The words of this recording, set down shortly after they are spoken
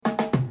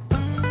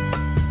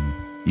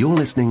You're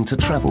listening to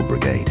Travel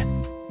Brigade,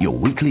 your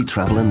weekly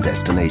travel and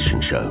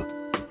destination show.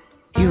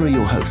 Here are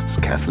your hosts,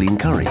 Kathleen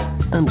Curry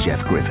and Jeff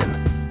Griffin.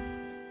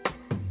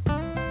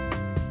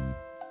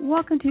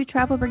 Welcome to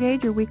Travel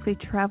Brigade, your weekly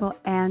travel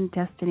and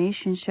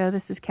destination show.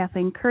 This is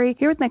Kathleen Curry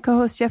here with my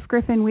co-host Jeff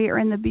Griffin. We are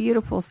in the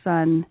beautiful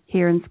sun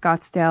here in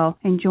Scottsdale,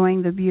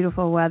 enjoying the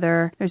beautiful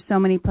weather. There's so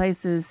many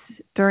places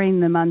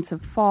during the months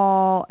of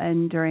fall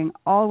and during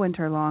all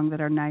winter long that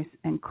are nice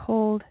and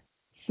cold.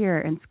 Here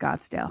in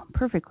Scottsdale,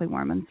 perfectly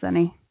warm and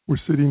sunny. We're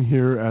sitting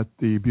here at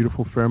the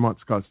beautiful Fairmont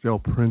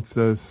Scottsdale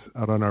Princess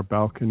out on our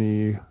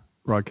balcony,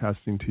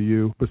 broadcasting to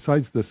you.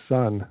 Besides the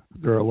sun,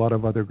 there are a lot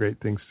of other great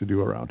things to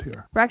do around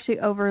here. We're actually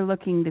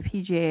overlooking the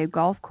PGA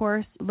golf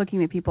course,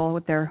 looking at people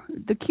with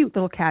the cute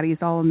little caddies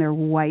all in their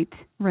white,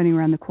 running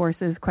around the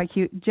courses. Quite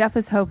cute. Jeff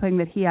is hoping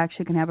that he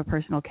actually can have a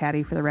personal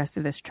caddy for the rest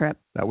of this trip.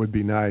 That would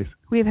be nice.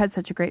 We've had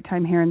such a great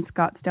time here in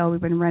Scottsdale.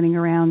 We've been running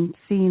around,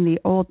 seeing the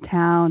old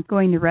town,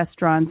 going to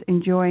restaurants,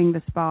 enjoying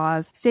the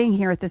spas, staying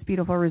here at this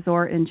beautiful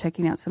resort and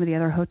checking out some of the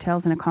other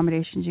hotels and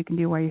accommodations you can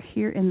do while you're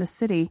here in the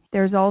city.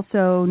 There's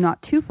also, not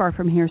too far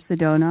from here,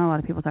 Sedona. A lot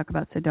of people talk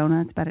about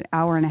Sedona. It's about an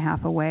hour and a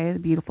half away, the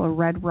beautiful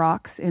Red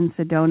Rocks in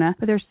Sedona.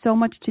 But there's so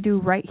much to do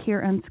right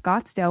here in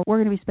Scottsdale. We're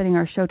going to be spending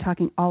our show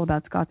talking all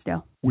about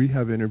Scottsdale. We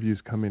have interviews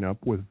coming up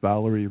with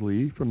Valerie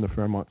Lee from the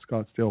Fairmont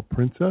Scottsdale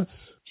Princess.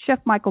 Chef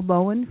Michael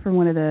Bowen from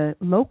one of the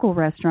local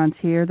restaurants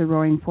here, the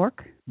Roaring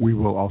Fork. We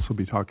will also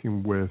be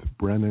talking with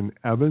Brennan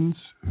Evans,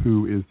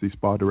 who is the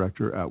spa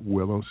director at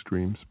Willow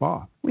Stream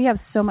Spa. We have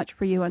so much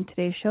for you on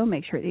today's show.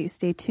 Make sure that you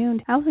stay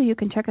tuned. Also, you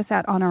can check us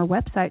out on our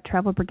website,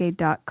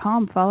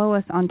 travelbrigade.com. Follow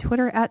us on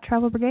Twitter at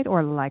Travel Brigade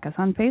or like us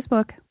on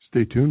Facebook.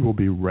 Stay tuned. We'll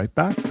be right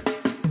back.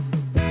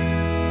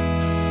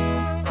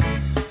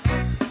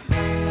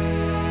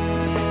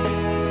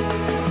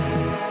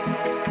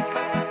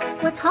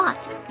 What's hot?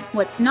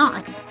 What's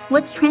not?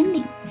 What's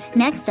trending?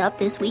 Next up,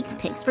 this week's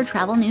picks for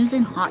travel news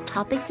and hot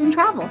topics in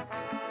travel.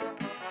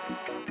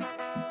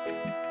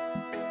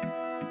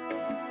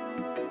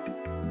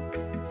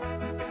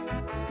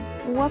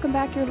 Welcome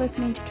back. You're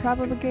listening to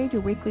Travel Brigade,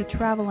 your weekly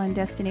travel and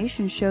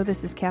destination show. This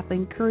is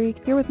Kathleen Curry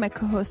here with my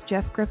co-host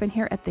Jeff Griffin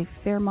here at the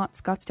Fairmont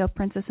Scottsdale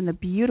Princess in the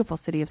beautiful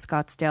city of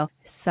Scottsdale.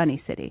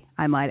 Sunny city,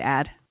 I might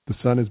add. The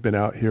sun has been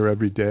out here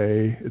every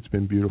day. It's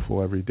been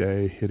beautiful every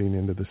day, hitting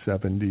into the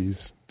 70s.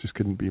 Just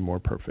couldn't be more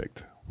perfect.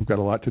 We've got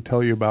a lot to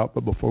tell you about,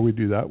 but before we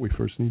do that, we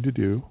first need to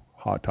do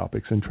Hot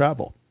Topics in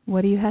Travel.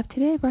 What do you have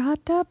today for Hot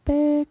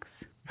Topics?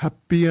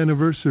 Happy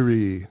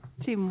anniversary.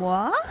 To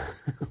moi?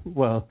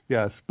 Well,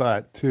 yes,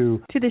 but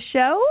to the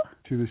show?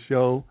 To the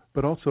show,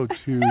 but also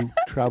to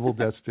travel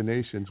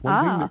destinations.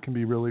 One thing that can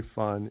be really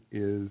fun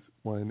is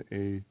when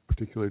a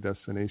particular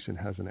destination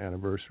has an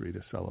anniversary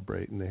to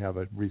celebrate and they have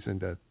a reason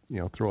to,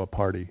 throw a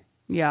party.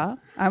 Yeah,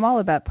 I'm all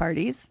about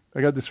parties.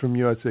 I got this from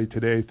USA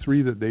Today,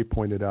 3 that they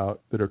pointed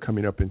out that are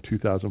coming up in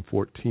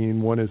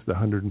 2014. One is the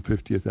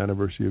 150th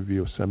anniversary of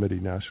Yosemite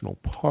National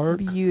Park.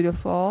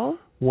 Beautiful.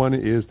 One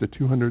is the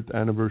 200th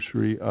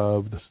anniversary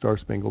of the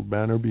Star-Spangled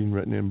Banner being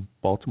written in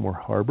Baltimore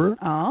Harbor.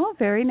 Oh,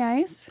 very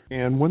nice.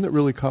 And one that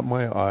really caught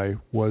my eye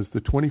was the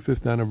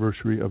 25th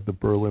anniversary of the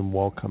Berlin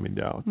Wall coming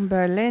down.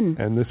 Berlin.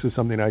 And this is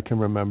something I can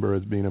remember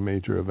as being a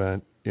major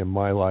event in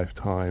my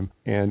lifetime.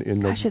 And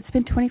Gosh, it's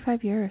been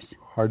 25 years.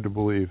 Hard to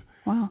believe.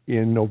 Wow.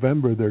 In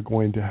November, they're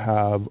going to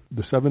have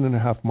the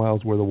 7.5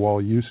 miles where the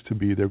wall used to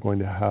be, they're going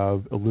to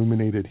have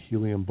illuminated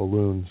helium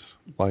balloons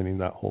lining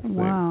that whole thing.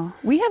 Wow.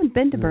 We haven't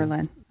been to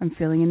Berlin. I'm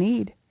feeling a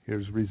need.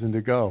 Here's reason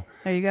to go.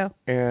 There you go.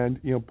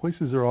 And,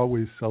 places are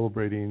always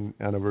celebrating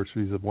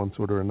anniversaries of one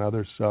sort or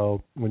another.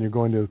 So when you're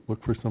going to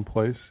look for some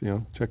place,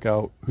 check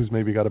out who's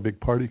maybe got a big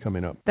party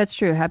coming up. That's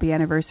true. Happy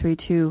anniversary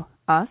to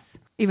us.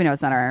 Even though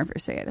it's not our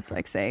anniversary yet, it's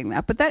like saying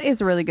that. But that is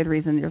a really good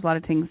reason. There's a lot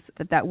of things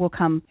that will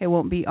come. It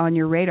won't be on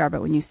your radar,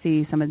 but when you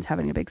see someone's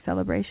having a big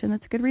celebration,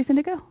 that's a good reason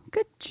to go.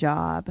 Good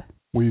job.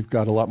 We've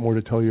got a lot more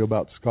to tell you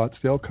about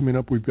Scottsdale. Coming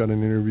up, we've got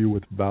an interview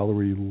with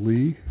Valerie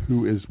Lee,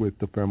 who is with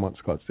the Fairmont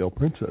Scottsdale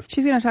Princess.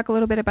 She's going to talk a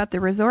little bit about the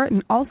resort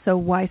and also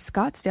why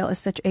Scottsdale is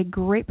such a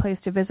great place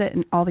to visit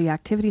and all the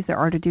activities there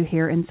are to do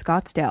here in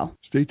Scottsdale.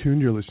 Stay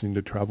tuned. You're listening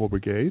to Travel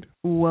Brigade.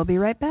 We'll be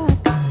right back.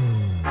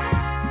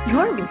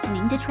 You're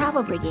listening to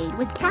Travel Brigade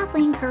with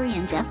Kathleen Curry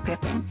and Jeff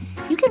Griffin.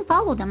 You can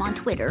follow them on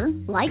Twitter,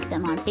 like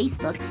them on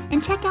Facebook,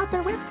 and check out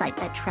their website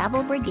at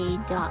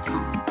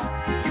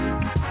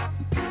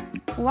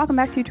travelbrigade.com. Welcome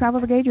back to Travel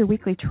Brigade, your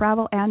weekly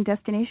travel and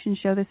destination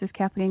show. This is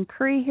Kathleen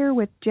Curry here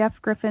with Jeff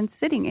Griffin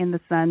sitting in the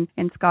sun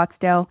in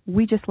Scottsdale.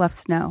 We just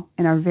left snow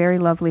in our very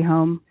lovely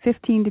home.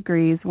 15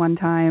 degrees one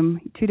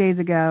time 2 days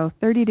ago,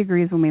 30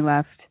 degrees when we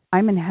left.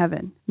 I'm in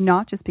heaven,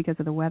 not just because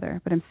of the weather,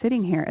 but I'm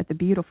sitting here at the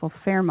beautiful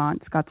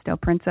Fairmont Scottsdale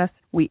Princess.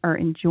 We are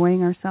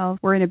enjoying ourselves.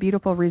 We're in a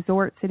beautiful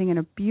resort, sitting in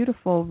a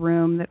beautiful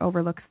room that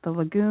overlooks the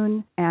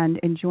lagoon and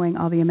enjoying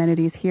all the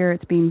amenities here.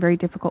 It's been very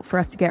difficult for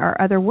us to get our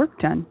other work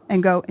done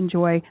and go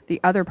enjoy the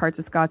other parts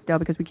of Scottsdale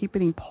because we keep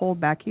getting pulled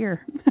back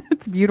here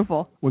It's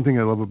beautiful. One thing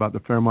I love about the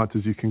Fairmonts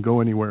is you can go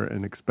anywhere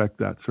and expect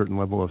that certain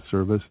level of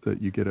service that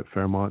you get at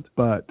Fairmont,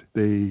 but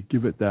they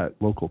give it that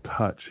local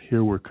touch.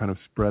 Here we're kind of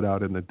spread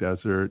out in the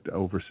desert,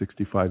 over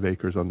 65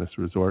 acres on this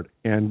resort,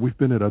 and we've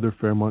been at other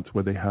Fairmonts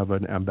where they have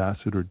an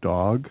ambassador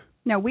dog.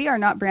 Now, we are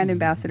not brand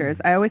ambassadors.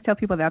 I always tell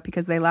people that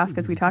because they laugh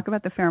because we talk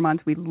about the Fairmonts.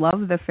 We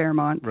love the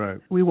Fairmont.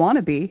 Right. We want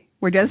to be.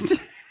 We're just...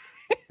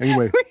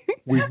 Anyway,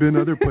 we've been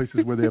other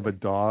places where they have a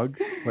dog,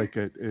 like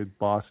at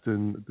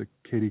Boston, the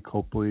Katie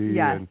Copley,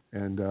 yes.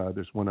 and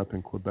there's one up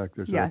in Quebec.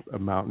 There's yes. a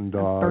mountain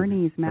dog.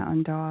 Bernese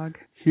mountain dog.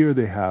 Here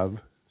they have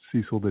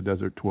Cecil the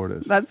desert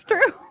tortoise. That's true.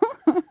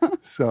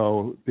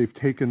 So they've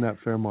taken that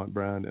Fairmont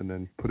brand and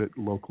then put it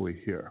locally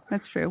here.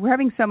 That's true. We're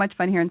having so much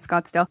fun here in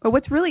Scottsdale. But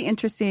what's really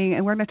interesting,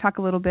 and we're going to talk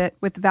a little bit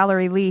with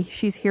Valerie Lee.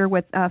 She's here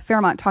with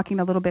Fairmont talking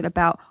a little bit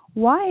about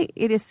why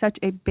it is such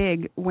a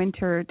big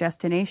winter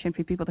destination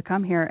for people to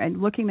come here,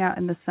 and looking out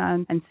in the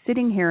sun and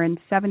sitting here in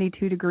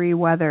 72-degree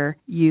weather,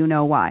 you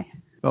know why.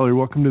 Valerie,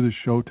 welcome to the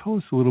show. Tell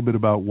us a little bit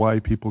about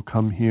why people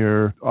come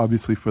here,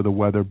 obviously for the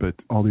weather, but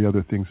all the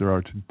other things there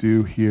are to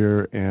do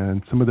here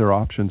and some of their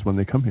options when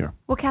they come here.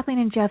 Well, Kathleen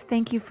and Jeff,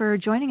 thank you for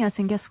joining us.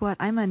 And guess what?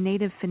 I'm a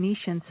native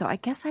Phoenician, so I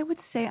guess I would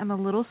say I'm a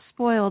little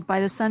spoiled by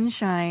the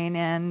sunshine.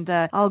 And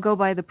I'll go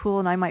by the pool,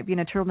 and I might be in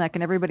a turtleneck,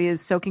 and everybody is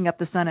soaking up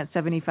the sun at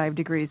 75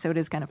 degrees, so it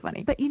is kind of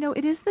funny. But, you know,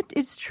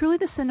 it's truly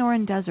the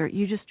Sonoran Desert.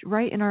 You just,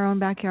 right in our own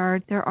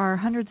backyard, there are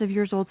hundreds of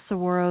years old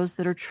saguaros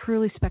that are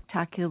truly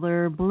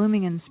spectacular,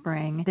 blooming in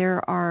spring.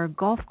 There are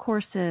golf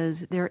courses.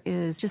 There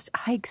is just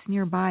hikes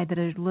nearby that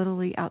are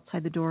literally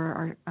outside the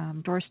door, our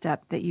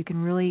doorstep, that you can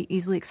really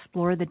easily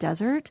explore the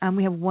desert.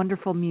 We have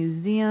wonderful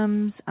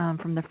museums,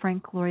 from the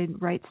Frank Lloyd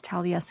Wright's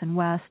Taliesin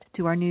West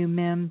to our new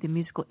MIM, the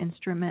Musical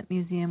Instrument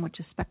Museum, which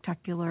is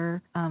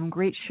spectacular.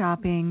 Great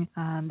shopping.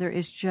 There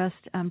is just,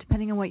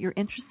 depending on what your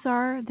interests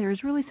are, there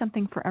is really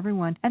something for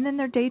everyone. And then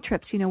there are day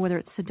trips, you know, whether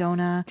it's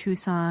Sedona,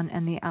 Tucson,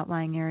 and the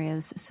outlying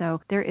areas. So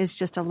there is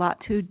just a lot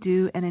to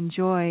do and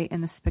enjoy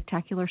in the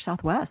spectacular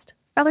Southwest.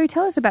 Valerie,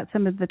 tell us about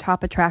some of the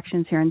top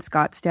attractions here in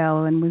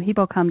Scottsdale, and when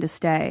people come to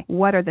stay,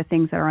 what are the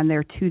things that are on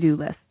their to-do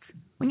lists?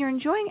 When you're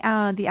enjoying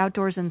the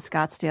outdoors in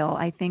Scottsdale,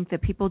 I think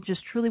that people just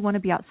truly want to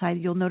be outside.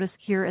 You'll notice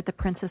here at the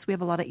Princess, we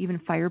have a lot of even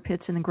fire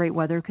pits in the great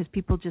weather because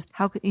people just,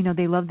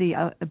 they love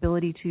the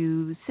ability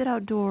to sit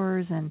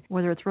outdoors, and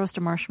whether it's roast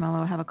a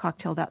marshmallow, have a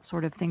cocktail, that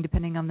sort of thing,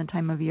 depending on the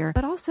time of year.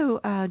 But also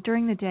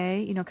during the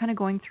day, kind of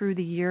going through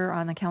the year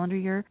on the calendar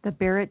year, the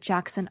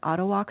Barrett-Jackson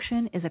Auto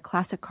Auction is a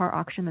classic car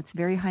auction that's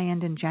very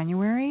high-end in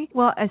January.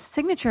 Well, a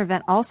signature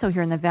event also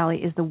here in the Valley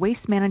is the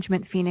Waste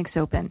Management Phoenix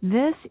Open.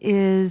 This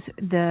is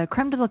the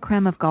creme de la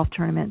creme of golf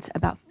tournaments.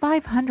 About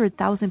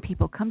 500,000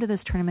 people come to this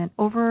tournament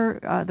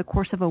over the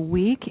course of a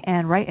week,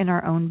 and right in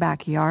our own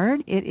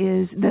backyard. It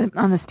is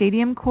on the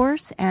stadium course,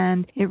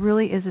 and it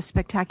really is a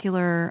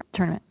spectacular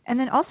tournament. And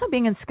then also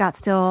being in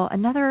Scottsdale,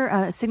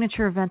 another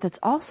signature event that's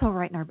also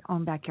right in our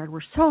own backyard,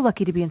 we're so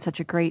lucky to be in such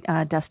a great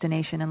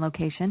destination and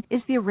location,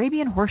 is the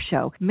Arabian Horse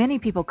Show. Many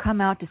people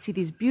come out to see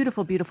these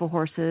beautiful, beautiful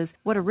horses.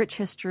 What a rich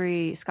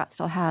history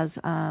Scottsdale has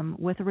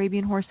with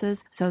Arabian horses.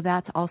 So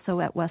that's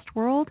also at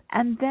Westworld.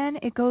 And then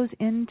it goes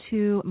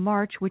into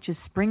March, which is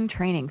spring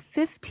training.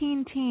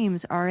 15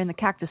 teams are in the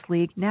Cactus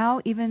League, now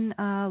even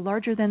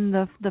larger than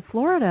the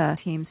Florida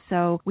teams.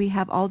 So we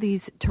have all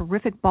these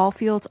terrific ball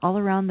fields all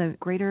around the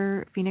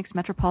greater Phoenix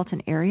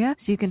metropolitan area.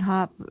 So you can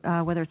hop,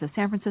 whether it's a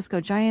San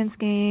Francisco Giants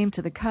game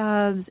to the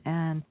Cubs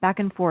and back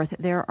and forth.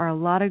 There are a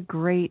lot of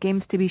great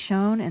games to be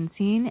shown and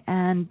seen.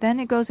 And then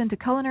it goes into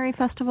culinary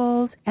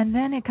festivals. And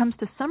then it comes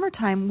to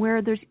summertime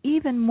where there's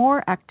even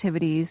more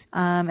activities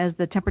as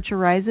the temperature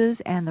rises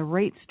and the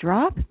rates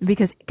drop.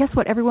 Because guess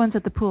what? Everyone's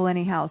at the pool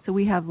anyhow. So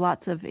we have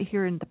lots of,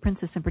 here in the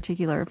Princess in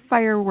particular,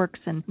 fireworks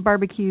and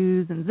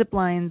barbecues and zip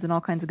lines and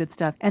all kinds of good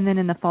stuff. And then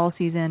in the fall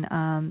season,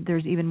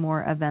 there's even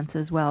more events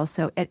as well.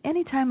 So at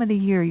any time of the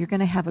year, you're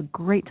going to have a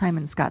great time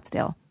in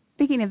Scottsdale.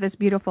 Speaking of this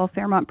beautiful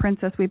Fairmont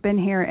Princess, we've been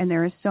here, and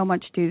there is so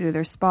much to do.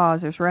 There's spas,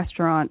 there's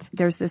restaurants.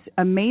 There's this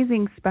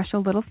amazing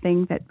special little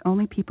thing that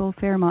only people of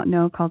Fairmont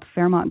know called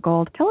Fairmont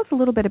Gold. Tell us a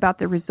little bit about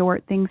the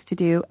resort, things to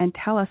do, and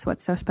tell us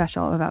what's so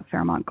special about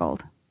Fairmont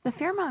Gold. The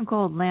Fairmont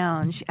Gold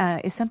Lounge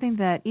is something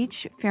that each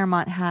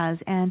Fairmont has,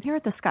 and here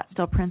at the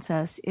Scottsdale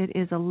Princess, it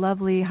is a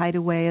lovely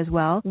hideaway as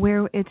well,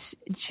 where it's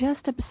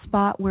just a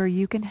spot where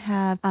you can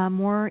have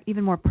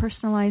even more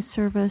personalized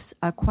service,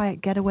 a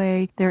quiet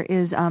getaway. There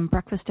is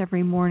breakfast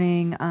every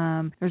morning.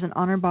 There's an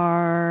honor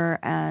bar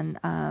and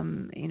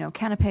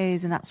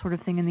canapes and that sort of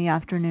thing in the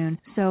afternoon.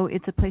 So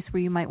it's a place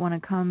where you might want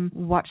to come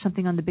watch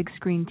something on the big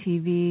screen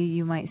TV.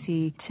 You might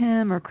see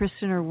Tim or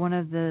Kristen or one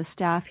of the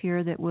staff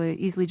here that would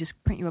easily just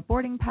print you a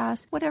boarding pass,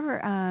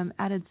 whatever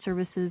added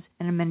services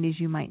and amenities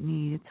you might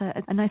need.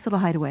 It's a nice little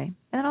hideaway.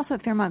 And then also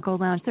at Fairmont Gold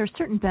Lounge, there are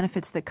certain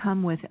benefits that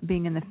come with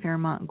being in the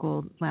Fairmont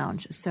Gold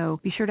Lounge. So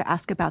be sure to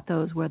ask about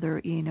those,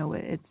 whether,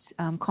 it's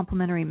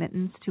complimentary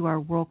admittance to our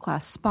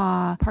world-class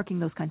spa, parking,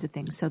 those kinds of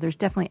things. So there's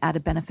definitely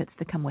added benefits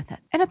that come with it.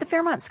 And at the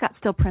Fairmont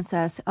Scottsdale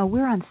Princess,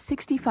 we're on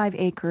 65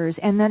 acres,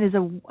 and that is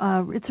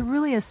it's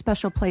really a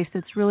special place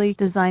that's really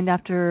designed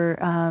after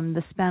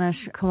the Spanish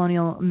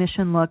colonial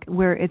mission look,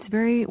 where it's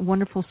very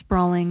wonderful,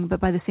 sprawling,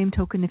 but by the same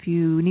token, if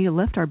you need a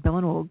lift, our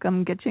Billin will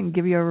come get you and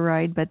give you a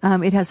ride. But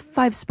it has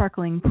 5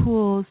 sparkling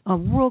pools,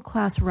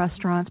 world-class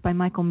restaurants by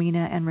Michael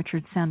Mina and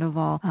Richard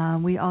Sandoval.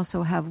 We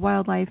also have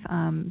wildlife,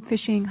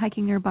 fishing,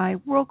 hiking nearby,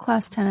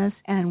 world-class tennis,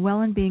 and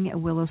well and being at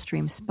Willow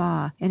Stream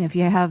Spa. And if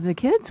you have the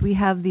kids, we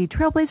have the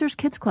Trailblazers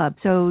Kids Club.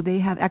 So they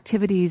have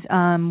activities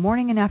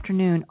morning and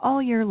afternoon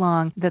all year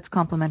long that's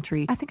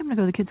complimentary. I think I'm going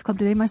to go to the Kids Club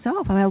today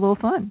myself. I had a little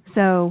fun.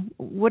 So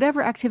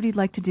whatever activity you'd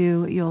like to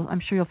do,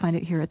 I'm sure you'll find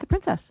it here at the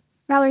Princess.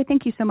 Valerie,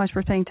 thank you so much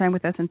for spending time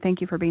with us, and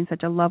thank you for being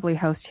such a lovely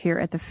host here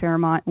at the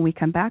Fairmont. When we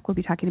come back, we'll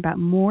be talking about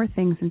more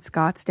things in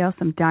Scottsdale,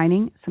 some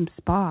dining, some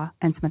spa,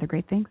 and some other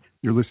great things.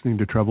 You're listening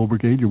to Travel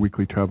Brigade, your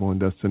weekly travel and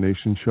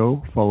destination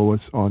show. Follow us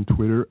on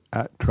Twitter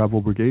at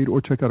Travel Brigade or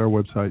check out our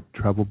website,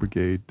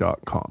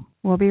 travelbrigade.com.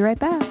 We'll be right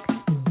back.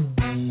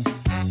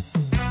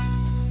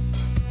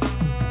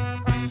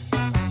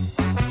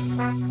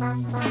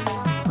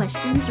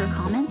 Questions or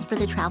comments for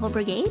the Travel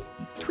Brigade?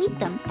 Tweet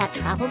them at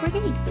Travel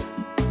Brigade.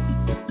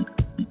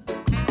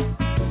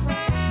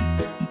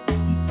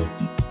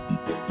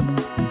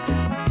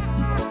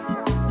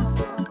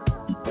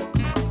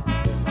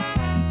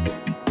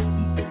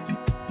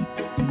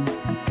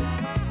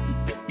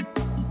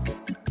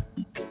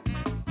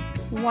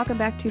 Welcome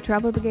back to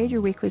Travel Brigade,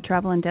 your weekly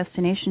travel and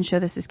destination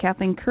show. This is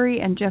Kathleen Curry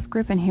and Jeff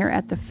Griffin here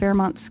at the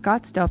Fairmont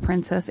Scottsdale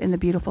Princess in the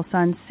beautiful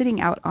sun, sitting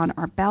out on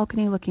our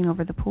balcony looking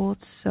over the pool.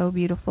 It's so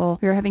beautiful.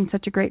 We are having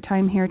such a great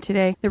time here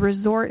today. The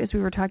resort, as we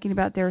were talking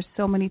about, there are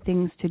so many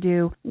things to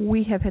do.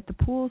 We have hit the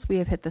pools, we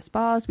have hit the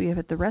spas, we have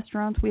hit the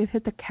restaurants, we have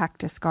hit the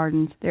cactus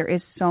gardens. There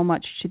is so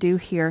much to do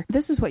here.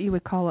 This is what you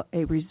would call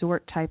a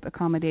resort-type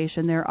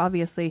accommodation. There are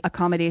obviously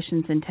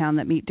accommodations in town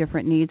that meet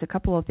different needs. A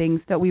couple of things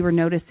that we were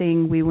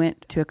noticing, we went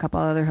to a couple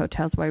other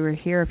hotels while we were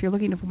here. If you're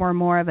looking for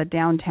more of a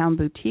downtown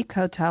boutique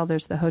hotel,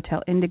 there's the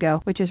Hotel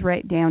Indigo, which is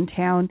right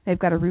downtown. They've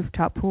got a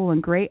rooftop pool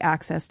and great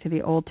access to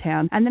the old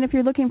town. And then if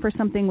you're looking for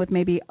something with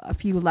maybe a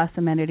few less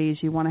amenities,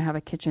 you want to have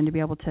a kitchen to be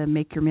able to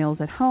make your meals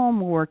at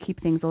home or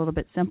keep things a little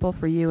bit simple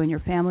for you and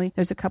your family,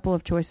 there's a couple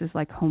of choices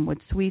like Homewood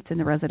Suites and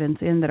the Residence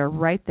Inn that are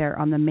right there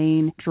on the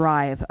main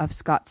drive of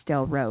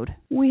Scottsdale Road.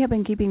 We have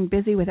been keeping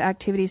busy with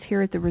activities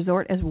here at the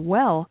resort as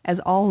well as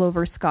all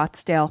over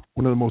Scottsdale.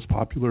 One of the most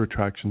popular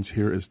attractions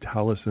here is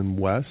Taliesin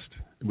West.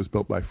 It was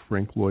built by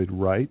Frank Lloyd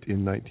Wright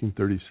in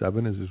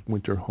 1937 as his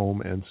winter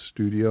home and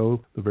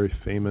studio, the very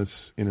famous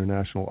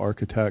international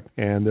architect,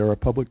 and there are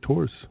public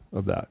tours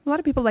of that. A lot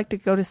of people like to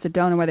go to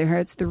Sedona where they're here.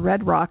 It's the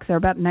Red Rocks. They're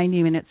about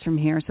 90 minutes from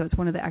here, so it's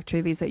one of the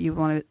activities that you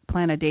want to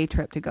plan a day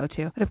trip to go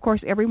to. But of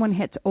course, everyone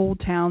hits Old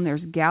Town.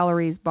 There's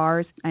galleries,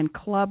 bars, and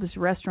clubs,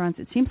 restaurants.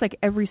 It seems like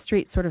every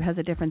street sort of has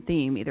a different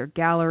theme, either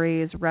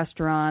galleries,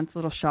 restaurants,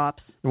 little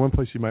shops. And one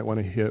place you might want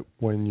to hit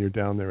when you're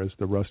down there is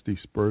the Rusty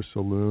Spur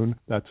Saloon.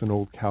 That's an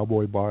old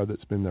cowboy bar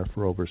that's been there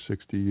for over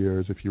 60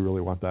 years if you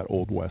really want that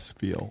Old West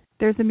feel.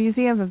 There's a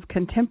museum of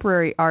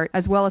contemporary art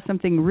as well as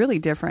something really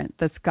different,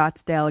 the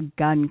Scottsdale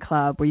Gun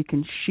Club, where you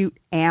can shoot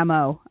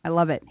ammo. I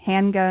love it.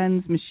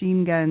 Handguns,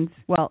 machine guns.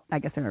 Well, I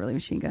guess they're not really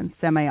machine guns,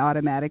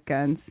 semi-automatic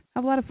guns.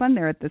 Have a lot of fun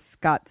there at the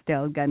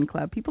Scottsdale Gun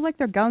Club. People like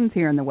their guns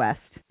here in the West.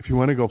 If you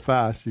want to go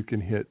fast, you can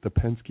hit the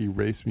Penske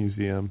Race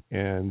Museum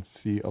and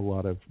see a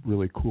lot of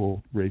really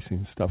cool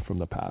racing stuff from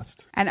the past.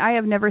 And I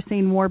have never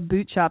seen more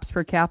boot shops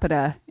per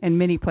capita in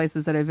many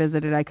places that I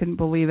visited. I couldn't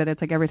believe it.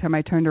 It's like every time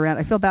I turned around,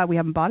 I feel bad we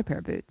haven't bought a pair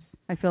of boots.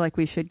 I feel like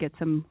we should get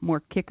some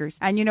more kickers.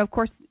 And, you know, of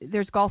course,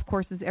 there's golf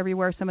courses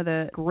everywhere. Some of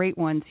the great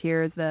ones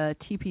here is the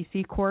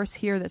TPC course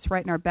here that's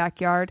right in our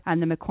backyard,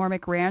 and the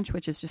McCormick Ranch,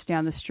 which is just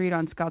down the street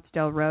on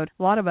Scottsdale Road.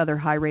 A lot of other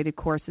high-rated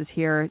courses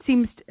here. It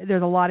seems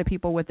there's a lot of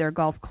people with their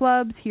golf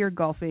clubs here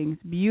golfing.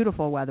 It's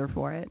beautiful weather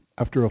for it.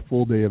 After a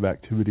full day of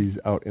activities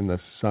out in the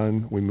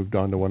sun, we moved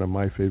on to one of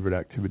my favorite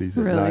activities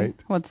at night.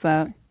 What's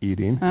that?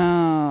 Eating.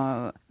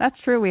 Oh, that's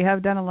true. We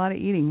have done a lot of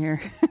eating here.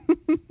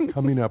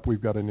 Coming up,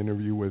 we've got an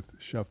interview with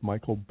Chef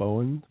Michael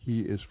Bowen.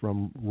 He is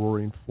from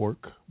Roaring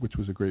Fork, which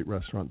was a great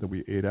restaurant that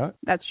we ate at.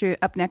 That's true.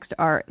 Up next,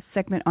 our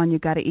segment on You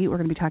Gotta Eat. We're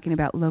going to be talking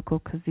about local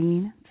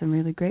cuisine, some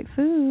really great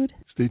food.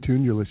 Stay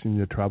tuned. You're listening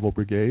to Travel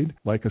Brigade.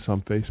 Like us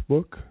on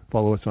Facebook.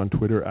 Follow us on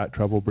Twitter at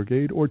Travel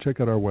Brigade, or check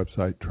out our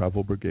website,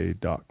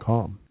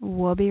 travelbrigade.com.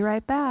 We'll be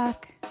right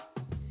back.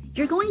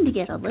 You're going to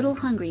get a little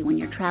hungry when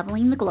you're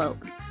traveling the globe.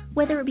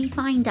 Whether it be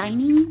fine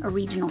dining, a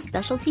regional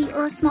specialty,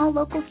 or a small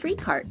local street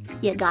cart,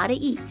 you gotta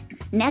eat.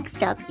 Next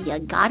up, you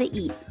gotta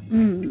eat.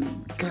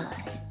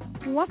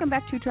 Good. Welcome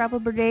back to Travel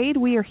Brigade.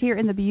 We are here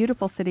in the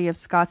beautiful city of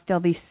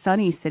Scottsdale, the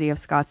sunny city of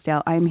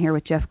Scottsdale. I am here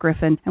with Jeff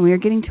Griffin, and we are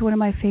getting to one of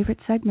my favorite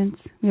segments.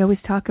 We always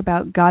talk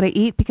about gotta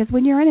eat, because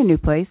when you're in a new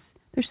place,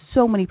 There's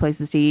so many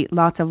places to eat,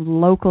 lots of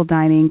local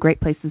dining, great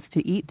places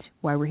to eat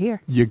while we're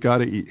here. You got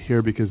to eat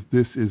here because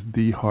this is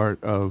the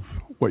heart of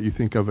what you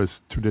think of as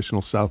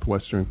traditional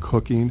Southwestern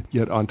cooking.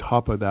 Yet on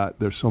top of that,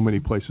 there's so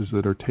many places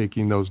that are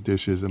taking those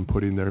dishes and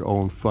putting their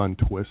own fun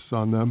twists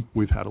on them.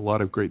 We've had a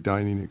lot of great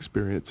dining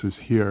experiences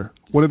here.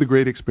 One of the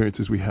great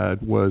experiences we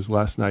had was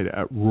last night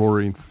at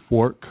Roaring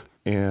Fork.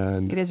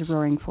 And it is a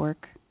Roaring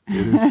Fork.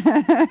 It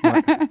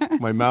is.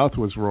 My mouth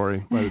was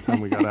roaring by the time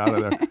we got out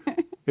of there.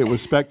 It was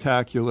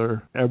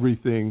spectacular.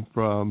 Everything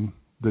from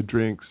the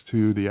drinks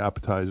to the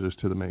appetizers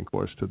to the main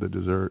course to the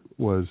dessert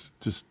was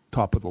just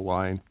top of the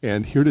line.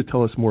 And here to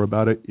tell us more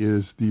about it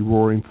is the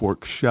Roaring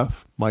Fork chef,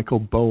 Michael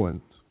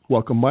Bowens.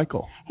 Welcome,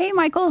 Michael. Hey,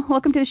 Michael.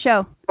 Welcome to the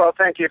show. Well,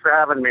 thank you for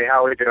having me.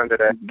 How are we doing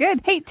today?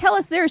 Good. Hey, tell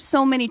us, there's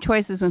so many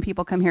choices when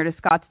people come here to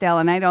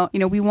Scottsdale,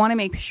 and we want to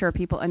make sure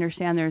people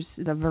understand there's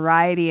the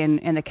variety and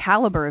the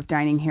caliber of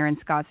dining here in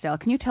Scottsdale.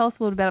 Can you tell us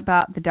a little bit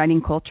about the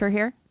dining culture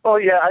here? Well,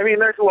 yeah,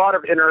 there's a lot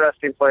of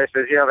interesting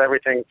places. You have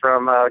everything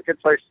from good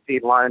places to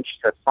eat lunch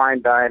to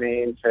fine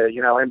dining to,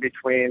 in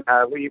between.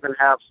 We even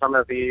have some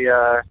of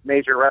the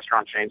major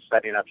restaurant chains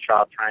setting up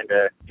shop trying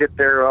to get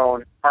their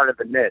own part of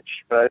the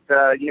niche. But,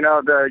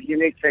 the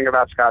unique thing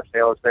about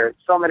Scottsdale is there's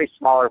so many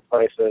smaller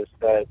places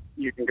that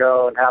you can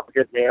go and have a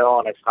good meal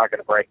and it's not going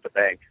to break the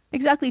bank.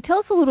 Exactly. Tell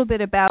us a little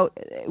bit about,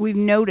 we've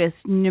noticed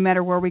no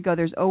matter where we go,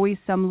 there's always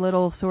some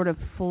little sort of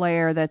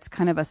flair that's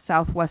kind of a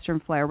Southwestern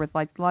flair with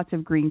like lots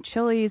of green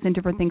chilies and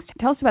different things.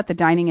 Tell us about the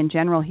dining in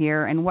general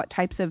here and what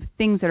types of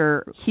things that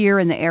are here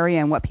in the area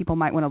and what people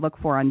might want to look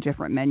for on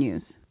different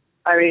menus.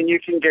 You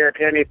can get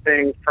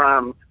anything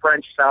from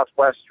French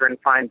Southwestern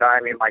fine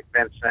dining like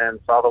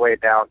Vincent's all the way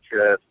down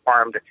to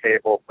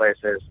farm-to-table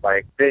places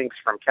like Binks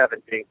from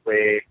Kevin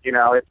Binkley.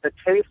 If the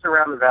tastes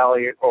around the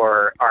valley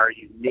are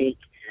unique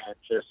and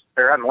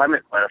they're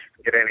unlimited.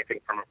 You can get anything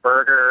from a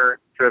burger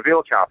to a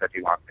veal chop if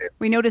you want to.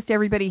 We noticed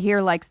everybody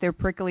here likes their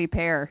prickly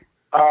pear.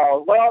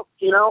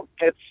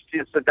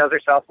 It's the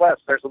desert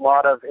Southwest. There's a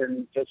lot of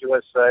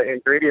indigenous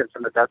ingredients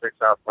in the desert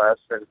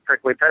Southwest, and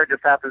prickly pear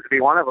just happens to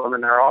be one of them,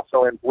 and they're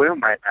also in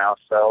bloom right now.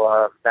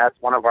 So that's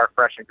one of our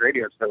fresh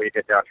ingredients that we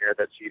get down here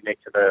that's unique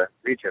to the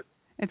region.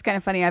 It's kind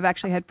of funny. I've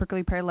actually had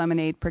prickly pear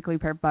lemonade, prickly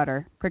pear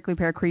butter, prickly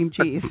pear cream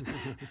cheese,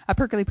 a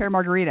prickly pear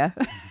margarita.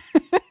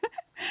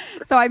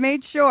 So I made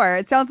sure.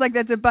 It sounds like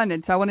that's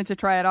abundant, so I wanted to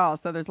try it all.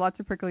 So there's lots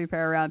of prickly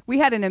pear around. We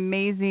had an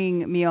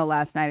amazing meal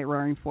last night at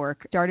Roaring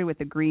Fork. Started with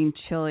a green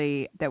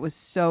chili that was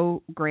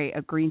so great,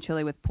 a green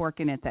chili with pork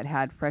in it that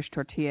had fresh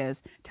tortillas.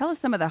 Tell us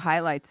some of the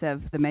highlights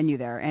of the menu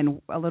there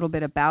and a little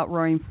bit about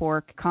Roaring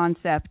Fork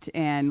concept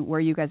and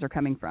where you guys are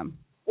coming from.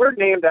 We're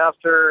named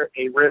after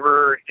a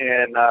river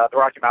in the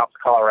Rocky Mountains,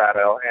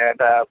 Colorado, and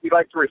we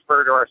like to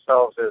refer to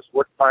ourselves as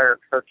wood fire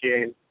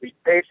cooking. We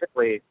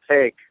basically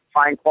take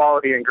fine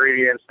quality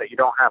ingredients that you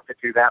don't have to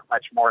do that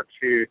much more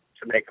to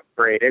make them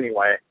great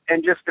anyway,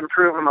 and just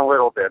improve them a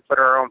little bit, put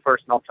our own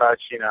personal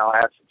touch,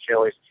 add some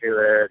chilies to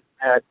it,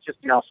 add just,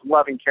 some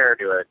loving care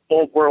to it.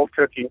 Old world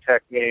cooking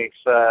techniques,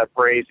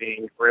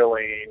 braising,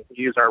 grilling,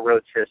 use our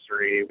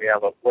rotisserie. We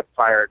have a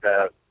wood-fired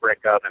brick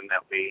oven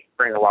that we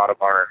bring a lot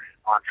of our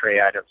entree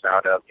items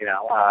out of.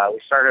 We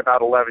started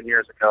about 11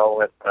 years ago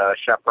with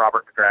Chef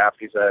Robert McGrath.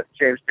 He's a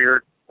James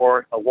Beard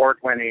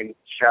award-winning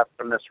chef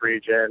from this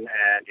region,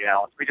 and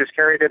we just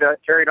carried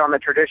on the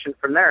tradition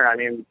from there.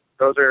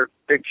 Those are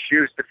big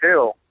shoes to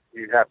fill.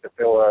 You have to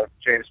fill a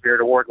James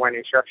Beard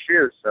award-winning chef's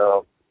shoes,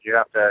 so you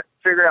have to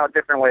figure out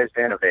different ways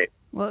to innovate.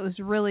 Well, it was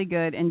really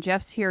good, and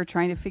Jeff's here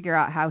trying to figure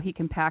out how he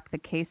can pack the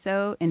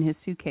queso in his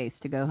suitcase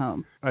to go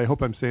home. I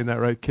hope I'm saying that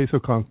right. Queso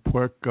con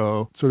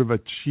puerco, sort of a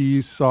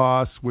cheese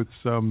sauce with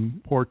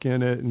some pork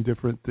in it and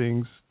different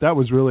things. That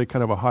was really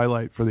kind of a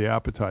highlight for the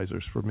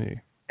appetizers for me.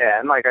 Yeah,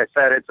 and like I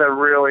said, it's a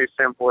really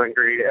simple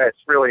ingredient. It's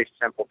really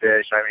simple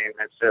dish.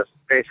 It's just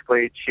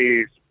basically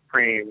cheese,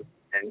 cream,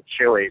 and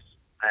chilies.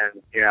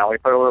 And, we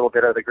put a little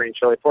bit of the green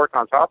chili pork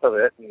on top of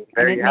it, and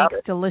there you have it. And it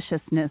makes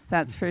deliciousness,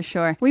 that's for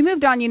sure. We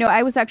moved on.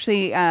 I was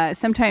actually,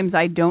 sometimes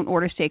I don't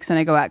order steaks when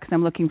I go out because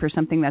I'm looking for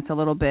something that's a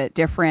little bit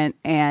different.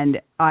 And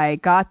I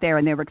got there,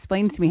 and they were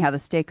explaining to me how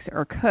the steaks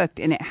are cooked,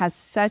 and it has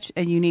such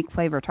a unique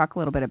flavor. Talk a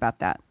little bit about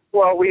that.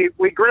 Well, we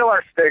grill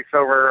our steaks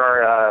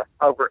over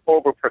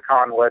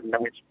pecan wood, and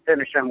then we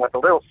finish them with a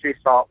little sea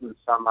salt and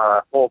some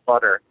whole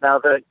butter. Now,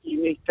 the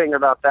unique thing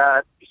about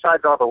that,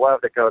 besides all the love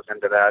that goes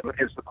into that,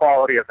 is the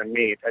quality of the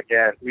meat.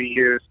 Again, we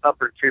use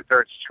upper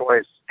two-thirds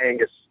choice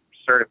Angus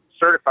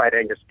certified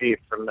Angus beef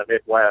from the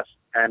Midwest,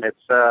 and it's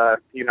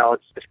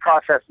it's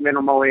processed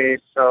minimally,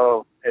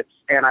 so it's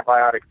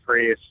antibiotic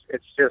free.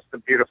 It's just a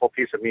beautiful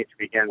piece of meat to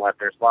begin with.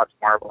 There's lots of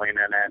marbling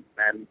in it,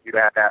 and you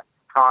add that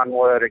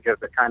conwood, it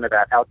gives it kind of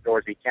that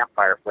outdoorsy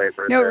campfire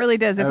flavor. No, it really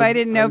does. If I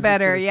didn't know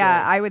better,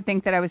 I would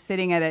think that I was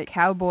sitting at a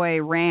cowboy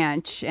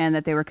ranch and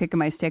that they were cooking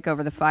my steak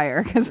over the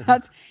fire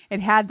because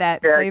it had that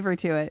flavor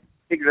to it.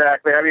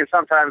 Exactly. I mean,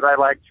 sometimes I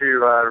like to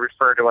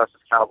refer to us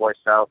as Cowboy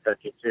Style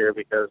cooking too,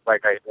 because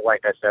like I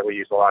said, we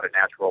use a lot of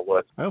natural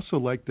wood. I also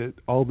like that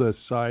all the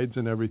sides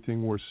and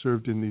everything were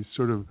served in these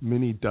sort of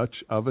mini Dutch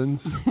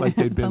ovens, like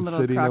they'd been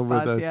sitting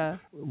over the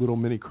little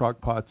mini crock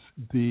pots.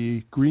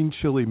 The green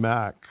chili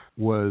mac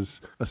was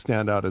a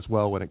standout as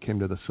well when it came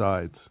to the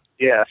sides.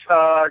 Yes,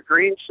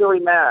 green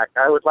chili mac.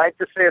 I would like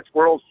to say it's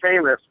world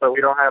famous, but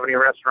we don't have any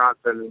restaurants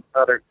in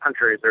other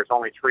countries. There's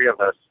only 3 of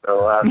us,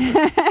 so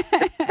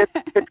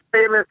it's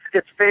famous.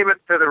 It's famous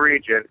to the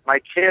region. My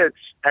kids,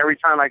 every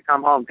time I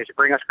come home, did you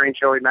bring us green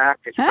chili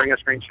mac? Did you bring us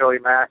green chili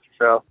mac?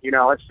 So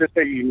it's just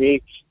a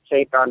unique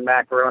take on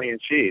macaroni and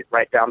cheese,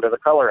 right down to the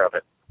color of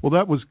it. Well,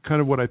 that was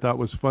kind of what I thought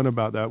was fun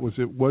about that, was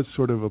it was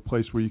sort of a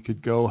place where you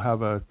could go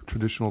have a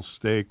traditional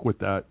steak with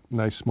that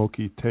nice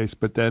smoky taste,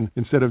 but then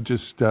instead of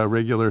just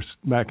regular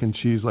mac and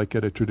cheese like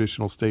at a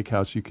traditional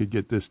steakhouse, you could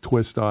get this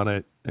twist on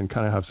it and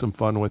kind of have some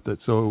fun with it.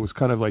 So it was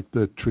kind of like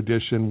the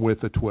tradition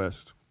with a twist.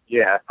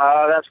 Yeah,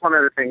 that's one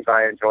of the things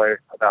I enjoy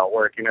about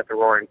working at the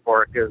Roaring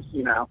Fork is,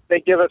 they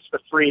give us the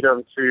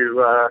freedom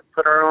to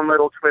put our own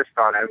little twist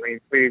on it.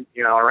 We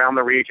around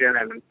the region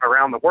and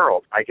around the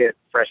world, I get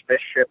fresh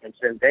fish shipments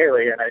in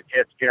daily, and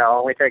it's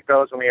we take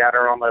those and we add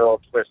our own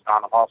little twist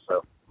on them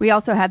also. We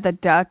also had the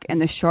duck,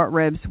 and the short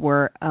ribs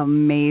were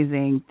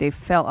amazing. They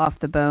fell off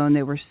the bone.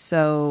 They were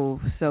so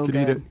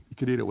good. You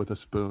could eat it with a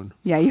spoon.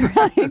 Yeah, you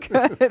really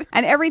could.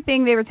 And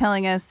everything they were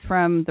telling us,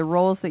 from the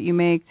rolls that you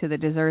make to the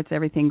desserts,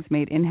 everything's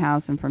made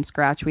in-house and from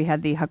scratch. We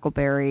had the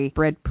huckleberry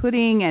bread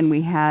pudding, and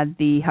we had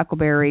the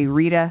huckleberry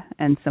Rita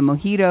and some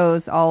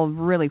mojitos, all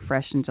really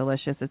fresh and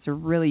delicious. It's a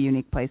really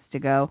unique place to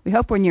go. We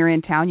hope when you're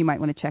in town, you might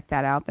want to check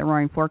that out, the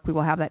Roaring Fork. We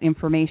will have that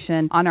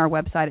information on our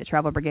website at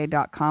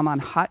travelbrigade.com on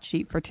Hot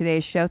Sheet for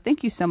today's show.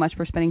 Thank you so much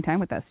for spending time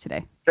with us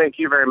today. Thank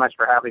you very much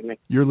for having me.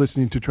 You're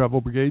listening to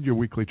Travel Brigade, your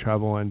weekly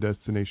travel and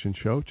destination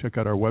show. Check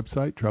out our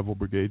website,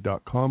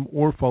 travelbrigade.com,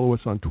 or follow us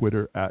on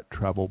Twitter at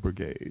Travel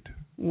Brigade.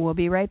 We'll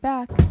be right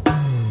back.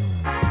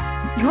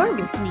 You're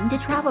listening to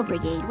Travel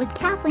Brigade with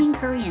Kathleen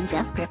Curry and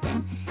Jeff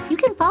Griffin. You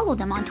can follow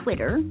them on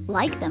Twitter,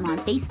 like them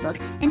on Facebook,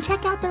 and check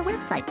out their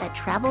website at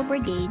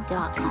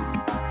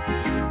travelbrigade.com.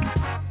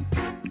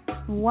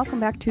 Welcome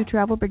back to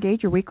Travel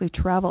Brigade, your weekly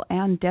travel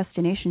and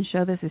destination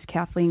show. This is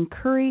Kathleen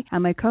Curry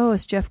and my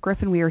co-host Jeff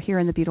Griffin. We are here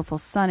in the beautiful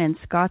sun in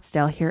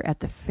Scottsdale here at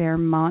the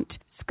Fairmont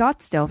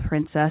Scottsdale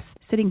Princess,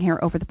 sitting here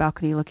over the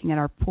balcony looking at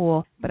our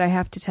pool. But I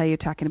have to tell you,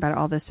 talking about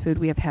all this food,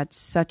 we have had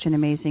such an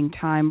amazing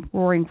time.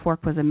 Roaring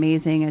Fork was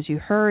amazing, as you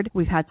heard.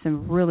 We've had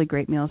some really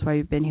great meals while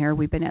we've been here.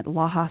 We've been at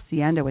La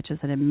Hacienda, which is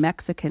a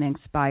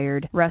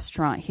Mexican-inspired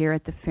restaurant here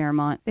at the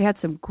Fairmont. They had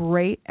some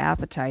great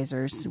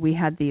appetizers. We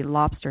had the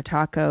lobster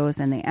tacos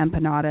and the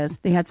empanadas.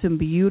 They had some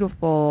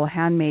beautiful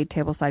handmade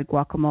tableside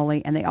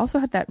guacamole, and they also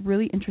had that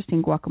really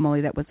interesting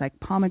guacamole that was like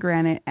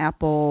pomegranate,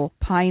 apple,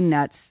 pine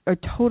nuts, a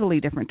totally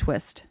different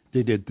twist.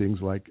 They did things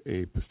like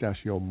a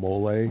pistachio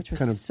mole, which was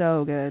kind of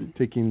so good.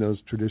 Taking those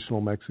traditional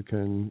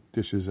Mexican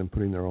dishes and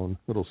putting their own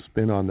little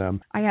spin on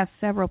them. I asked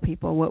several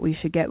people what we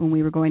should get when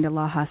we were going to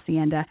La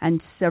Hacienda,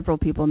 and several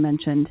people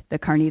mentioned the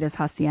Carnitas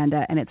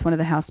Hacienda, and it's one of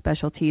the house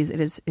specialties.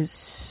 It is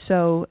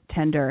so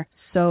tender,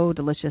 so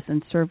delicious,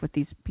 and served with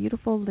these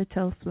beautiful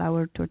little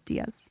flour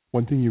tortillas.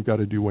 One thing you've got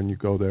to do when you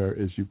go there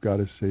is you've got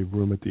to save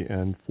room at the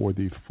end for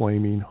the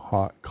flaming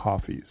hot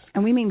coffees.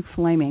 And we mean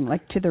flaming,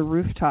 like to the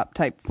rooftop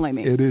type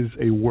flaming. It is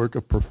a work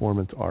of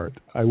performance art.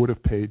 I would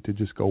have paid to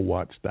just go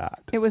watch that.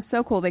 It was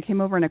so cool. They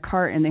came over in a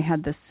cart and they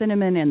had the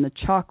cinnamon and the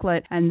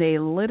chocolate and they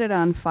lit it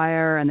on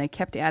fire and they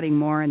kept adding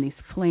more and these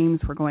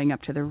flames were going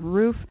up to the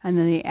roof. And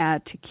then they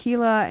add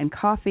tequila and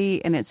coffee,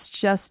 and it's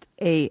just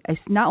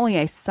not only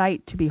a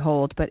sight to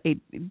behold, but a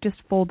just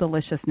full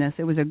deliciousness.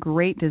 It was a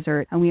great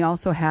dessert. And we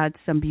also had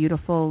some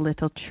beautiful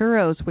little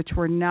churros, which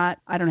were not,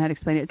 I don't know how to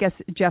explain it. I guess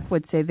Jeff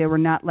would say they were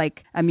not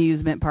like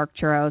amusement park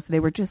churros. They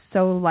were just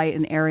so light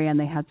and airy, and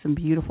they had some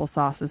beautiful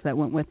sauces that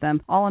went with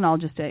them. All in all,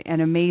 just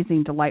an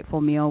amazing,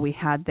 delightful meal we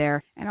had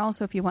there. And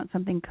also, if you want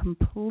something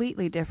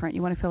completely different,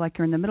 you want to feel like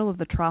you're in the middle of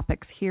the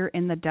tropics here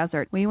in the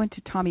desert, we went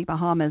to Tommy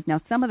Bahamas.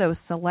 Now, some of those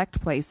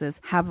select places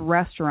have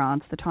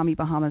restaurants, the Tommy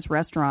Bahamas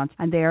restaurants,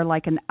 and they are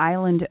like an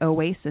island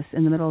oasis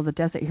in the middle of the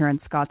desert here in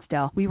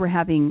Scottsdale. We were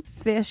having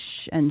fish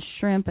and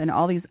shrimp and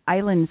all these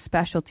island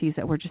specialties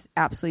that were just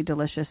absolutely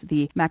delicious.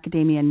 The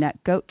macadamia nut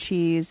goat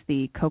cheese,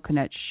 the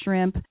coconut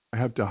shrimp. I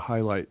have to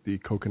highlight the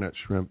coconut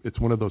shrimp. It's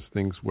one of those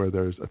things where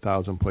there's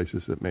 1,000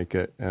 places that make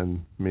it,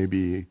 and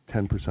maybe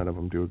 10% of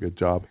them do a good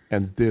job.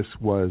 And this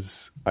was,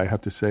 I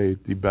have to say,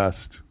 the best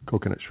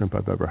coconut shrimp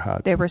I've ever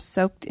had. They were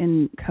soaked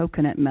in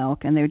coconut milk,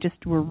 and they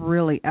just were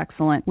really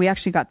excellent. We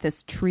actually got this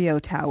trio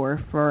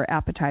tower for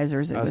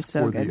appetizers. It was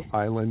so good. The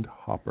Island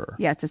Hopper.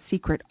 Yeah, it's a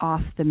secret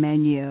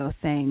off-the-menu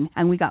thing.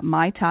 And we got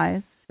Mai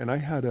Tais. And I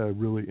had a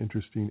really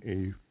interesting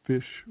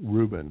fish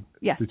Reuben.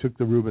 Yes. They took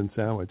the Reuben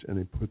sandwich and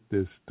they put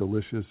this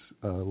delicious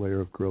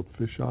layer of grilled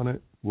fish on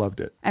it. Loved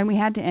it. And we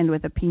had to end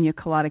with a pina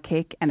colada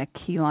cake and a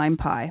key lime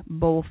pie,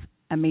 both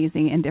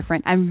amazing and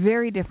different. I'm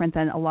very different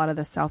than a lot of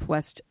the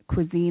Southwest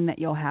cuisine that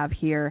you'll have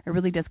here. It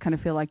really does kind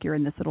of feel like you're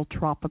in this little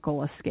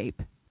tropical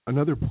escape.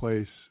 Another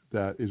place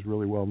that is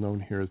really well known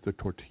here is the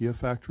Tortilla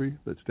Factory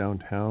that's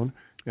downtown.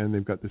 And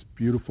they've got this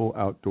beautiful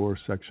outdoor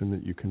section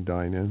that you can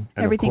dine in.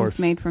 And everything's of course,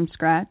 made from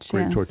scratch.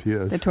 Great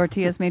tortillas. The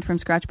tortillas made from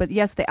scratch. But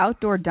yes, the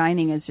outdoor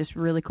dining is just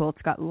really cool.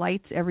 It's got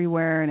lights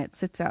everywhere, and it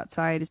sits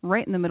outside. It's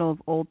right in the middle of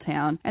Old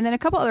Town. And then a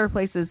couple other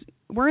places.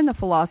 We're in the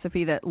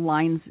philosophy that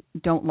lines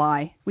don't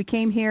lie. We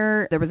came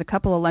here. There was a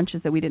couple of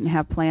lunches that we didn't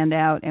have planned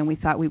out, and we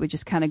thought we would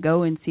just kind of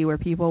go and see where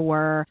people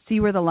were,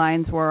 see where the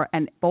lines were.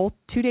 And both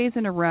 2 days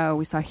in a row,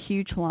 we saw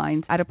huge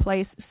lines at a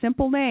place,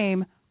 simple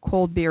name,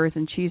 cold beers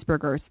and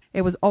cheeseburgers.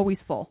 It was always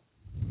full.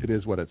 It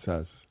is what it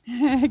says.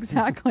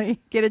 Exactly.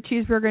 Get a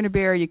cheeseburger and a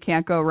beer, you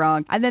can't go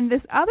wrong. And then this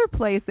other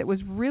place that was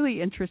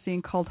really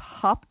interesting called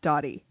Hop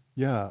Dottie.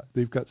 Yeah,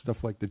 they've got stuff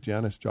like the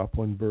Janis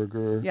Joplin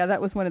burger. Yeah, that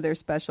was one of their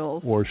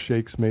specials. Or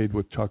shakes made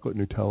with chocolate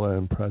Nutella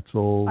and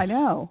pretzels. I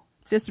know.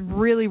 Just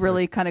really,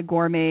 really kind of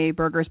gourmet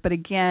burgers. But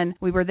again,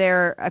 we were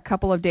there a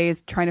couple of days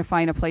trying to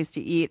find a place to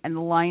eat, and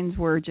the lines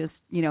were just,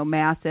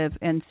 massive.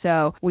 And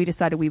so we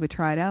decided we would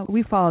try it out.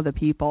 We follow the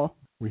people.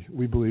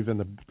 We believe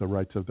in the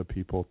rights of the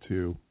people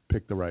to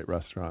pick the right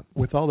restaurant.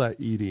 With all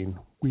that eating,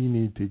 we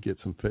need to get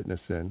some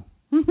fitness in.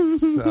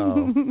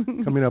 So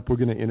coming up, we're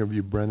going to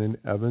interview Brennan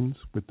Evans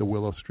with the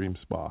Willow Stream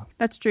Spa.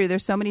 That's true.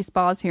 There's so many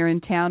spas here in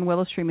town.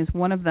 Willow Stream is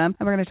one of them.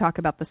 And we're going to talk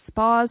about the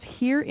spas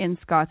here in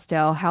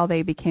Scottsdale, how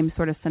they became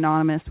sort of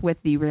synonymous with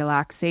the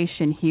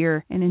relaxation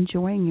here and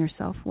enjoying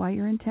yourself while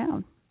you're in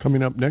town.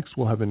 Coming up next,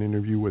 we'll have an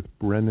interview with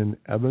Brennan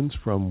Evans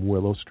from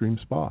Willow Stream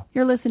Spa.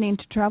 You're listening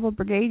to Travel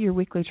Brigade, your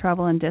weekly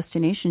travel and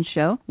destination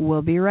show.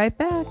 We'll be right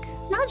back.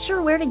 Not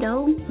sure where to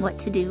go, what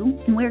to do,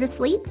 and where to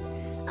sleep?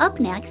 Up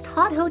next,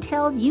 hot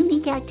hotels,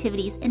 unique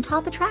activities, and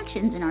top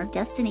attractions in our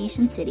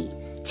destination city.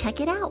 Check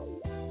it out.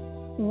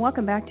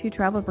 Welcome back to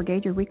Travel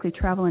Brigade, your weekly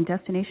travel and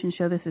destination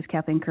show. This is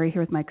Kathleen Curry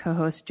here with my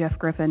co-host, Jeff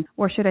Griffin,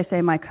 or should I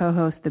say my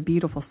co-host, the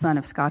beautiful sun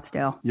of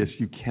Scottsdale. Yes,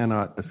 you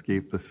cannot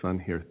escape the sun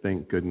here,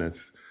 thank goodness.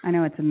 I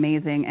know, it's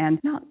amazing. And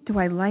not do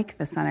I like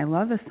the sun. I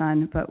love the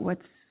sun, but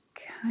what's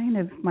kind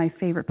of my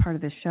favorite part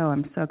of this show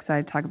I'm so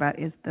excited to talk about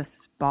is the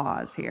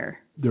spas here.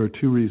 There are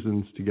two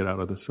reasons to get out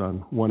of the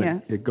sun. One,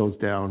 yes. it goes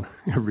down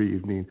every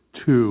evening.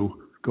 Two,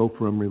 go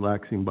from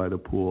relaxing by the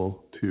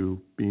pool to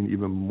being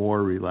even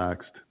more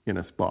relaxed in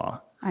a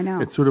spa. I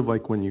know. It's sort of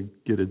like when you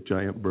get a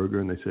giant burger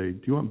and they say,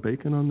 do you want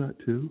bacon on that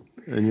too?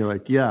 And you're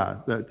like, yeah,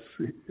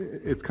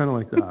 it's kind of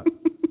like that.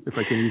 If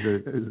I can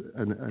use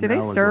an Do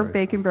they serve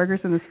bacon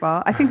burgers in the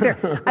spa? I think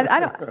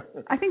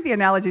I think the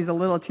analogy is a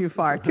little too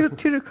far, too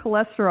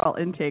cholesterol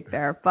intake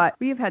there. But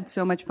we have had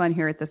so much fun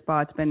here at the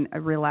spa. It's been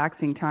a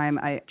relaxing time.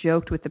 I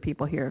joked with the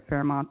people here at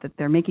Fairmont that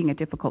they're making it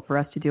difficult for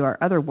us to do our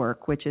other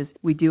work, which is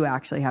we do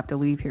actually have to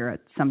leave here at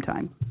some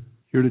time.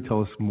 Here to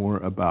tell us more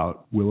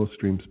about Willow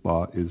Stream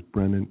Spa is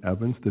Brennan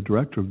Evans, the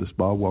director of the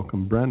spa.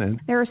 Welcome, Brennan.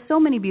 There are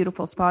so many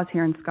beautiful spas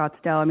here in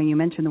Scottsdale. I mean, you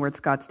mentioned the word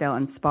Scottsdale,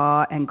 and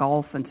spa and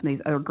golf and some of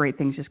these other great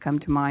things just come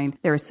to mind.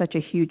 There is such a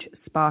huge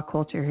spa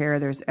culture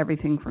here. There's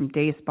everything from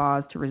day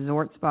spas to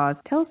resort spas.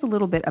 Tell us a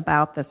little bit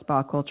about the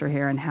spa culture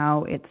here and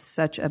how it's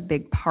such a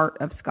big part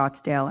of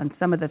Scottsdale and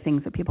some of the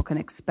things that people can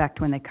expect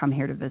when they come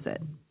here to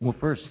visit. Well,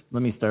 first,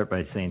 let me start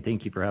by saying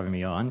thank you for having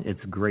me on. It's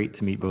great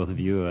to meet both of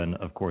you, and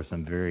of course,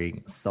 I'm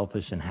very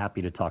selfish and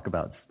happy to talk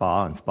about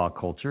spa and spa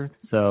culture.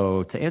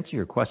 So to answer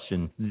your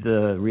question,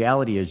 the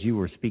reality, as you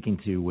were speaking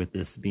to, with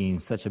this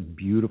being such a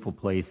beautiful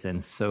place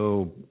and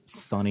so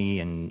sunny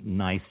and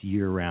nice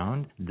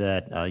year-round,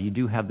 that you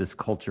do have this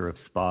culture of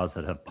spas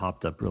that have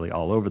popped up really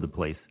all over the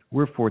place.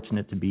 We're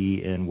fortunate to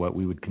be in what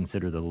we would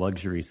consider the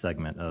luxury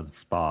segment of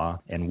spa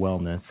and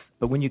wellness.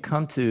 But when you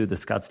come to the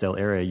Scottsdale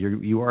area,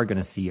 you are going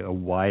to see a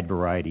wide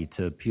variety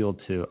to appeal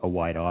to a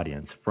wide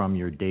audience, from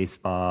your day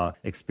spa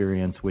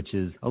experience, which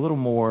is a little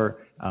more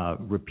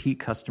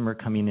repeat customer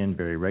coming in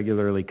very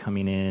regularly,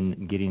 coming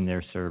in, getting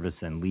their service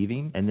and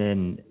leaving. And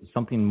then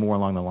something more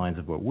along the lines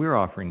of what we're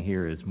offering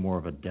here is more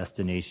of a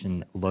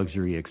destination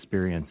luxury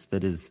experience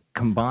that is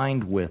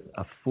combined with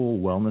a full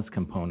wellness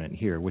component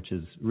here, which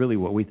is really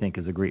what we think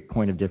is a great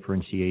point of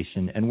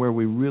differentiation and where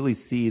we really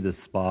see the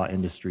spa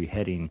industry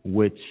heading,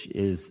 which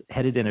is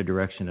headed in a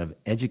direction of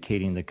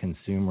educating the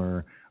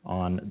consumer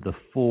on the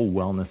full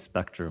wellness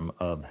spectrum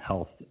of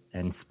health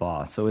and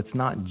spa. So it's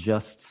not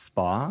just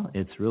spa,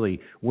 it's really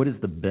what is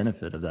the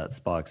benefit of that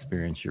spa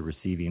experience you're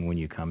receiving when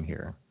you come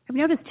here. I've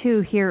noticed,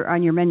 too, here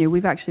on your menu,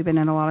 we've actually been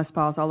in a lot of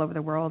spas all over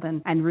the world,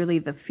 and really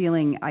the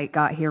feeling I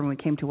got here when we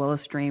came to Willow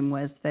Stream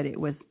was that it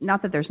was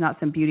not that there's not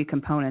some beauty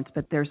components,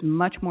 but there's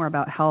much more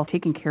about health,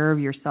 taking care of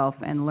yourself,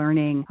 and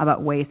learning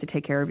about ways to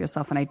take care of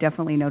yourself. And I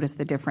definitely noticed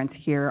the difference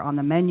here on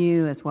the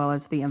menu as well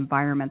as the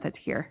environment that's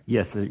here.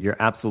 Yes, you're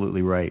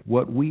absolutely right.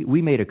 What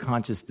we made a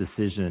conscious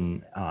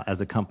decision as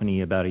a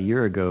company about a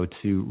year ago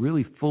to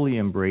really fully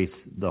embrace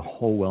the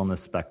whole wellness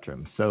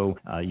spectrum. So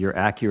you're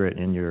accurate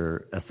in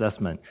your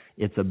assessment.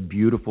 It's a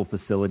beautiful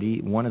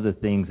facility. One of the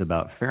things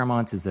about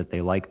Fairmont is that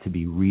they like to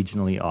be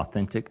regionally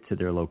authentic to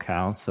their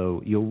locale.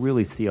 So you'll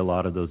really see a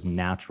lot of those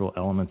natural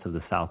elements of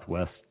the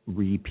Southwest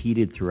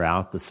repeated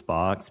throughout the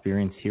spa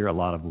experience here. A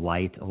lot of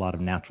light, a lot of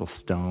natural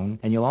stone.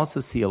 And you'll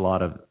also see a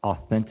lot of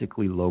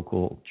authentically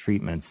local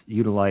treatments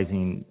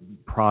utilizing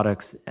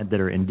products that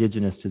are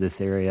indigenous to this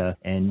area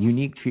and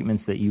unique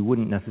treatments that you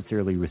wouldn't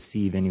necessarily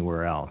receive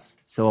anywhere else.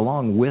 So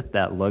along with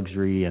that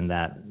luxury and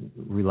that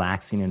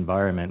relaxing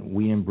environment,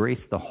 we embrace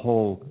the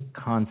whole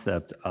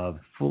concept of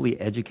fully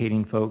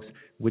educating folks,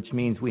 which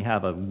means we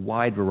have a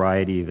wide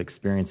variety of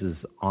experiences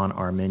on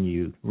our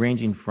menu,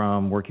 ranging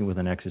from working with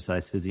an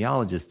exercise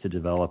physiologist to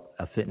develop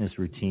a fitness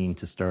routine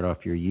to start off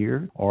your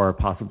year, or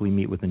possibly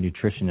meet with a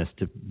nutritionist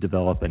to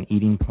develop an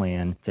eating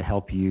plan to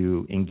help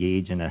you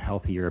engage in a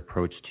healthier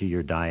approach to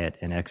your diet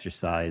and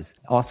exercise.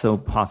 Also,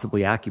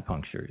 possibly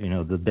acupuncture. You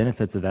know, the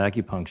benefits of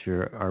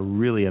acupuncture are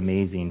really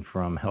amazing,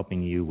 from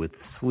helping you with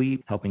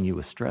sleep, helping you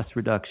with stress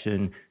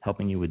reduction,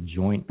 helping you with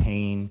joint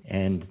pain,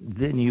 and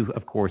then you,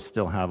 of course,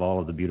 still have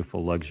all of the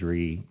beautiful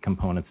luxury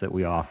components that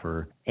we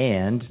offer.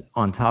 And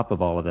on top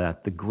of all of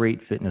that, the great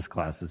fitness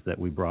classes that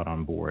we brought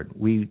on board.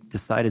 We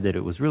decided that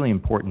it was really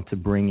important to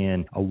bring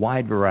in a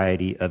wide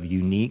variety of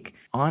unique,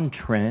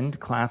 on-trend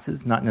classes,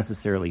 not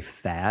necessarily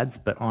fads,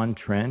 but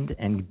on-trend,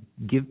 and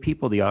give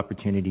people the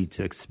opportunity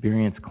to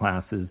experience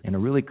classes in a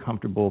really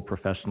comfortable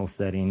professional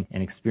setting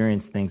and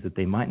experience things that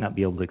they might not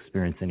be able to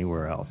experience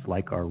anywhere else,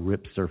 like our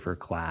Rip Surfer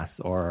class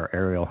or our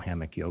aerial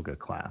hammock yoga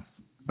class.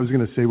 I was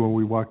going to say, when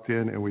we walked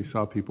in and we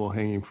saw people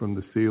hanging from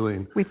the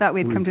ceiling, we thought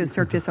we'd come to a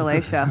Cirque du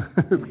Soleil show.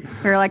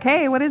 We were like,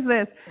 hey, what is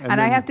this? And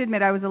I have to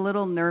admit, I was a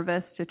little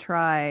nervous to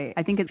try.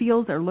 I think it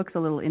feels or looks a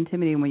little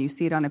intimidating when you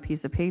see it on a piece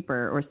of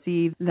paper or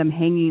see them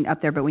hanging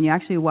up there. But when you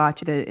actually watch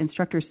it, the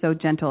instructor's so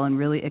gentle and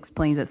really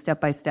explains it step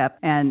by step.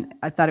 And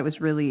I thought it was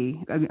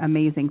really an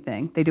amazing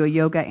thing. They do a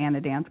yoga and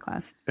a dance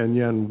class.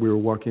 And we were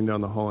walking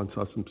down the hall and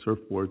saw some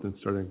surfboards and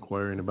started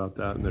inquiring about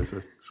that. And there's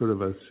a sort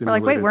of a simulated we're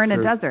like, wait, we're in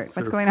a desert.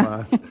 What's going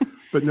on?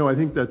 But no, I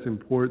think that's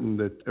important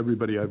that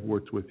everybody I've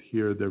worked with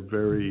here, they're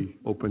very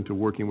open to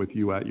working with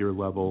you at your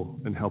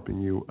level and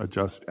helping you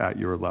adjust at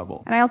your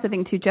level. And I also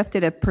think, too, Jeff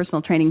did a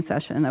personal training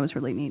session, and that was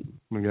really neat.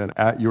 Again,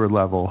 at your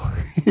level,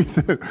 he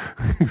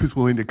was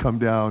willing to come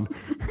down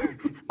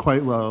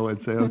quite low and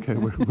say, okay,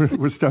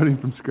 we're starting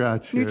from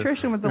scratch here.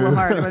 Nutrition was a little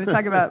hard. We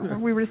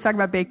were just talking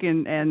about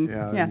bacon, and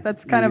that's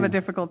kind of a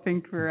difficult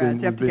thing for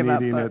Jeff to give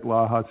up. We've been eating at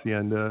La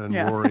Hacienda and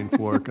Roaring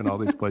Fork and all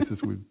these places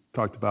we've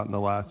talked about in the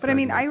last But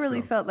segment, I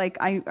really felt like,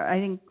 I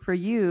think for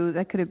you,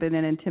 that could have been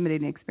an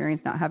intimidating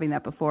experience not having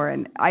that before.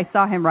 And I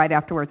saw him right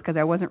afterwards because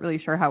I wasn't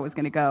really sure how it was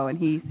going to go, and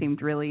he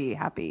seemed really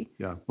happy.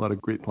 Yeah, a lot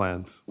of great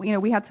plans. You know,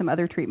 we had some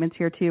other treatments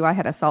here, too. I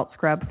had a salt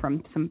scrub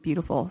from some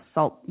beautiful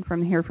salt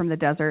from the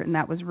desert, and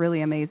that was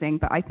really amazing.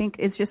 But I think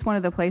it's just one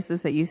of the places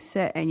that you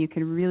sit and you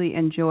can really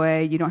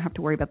enjoy. You don't have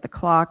to worry about the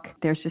clock.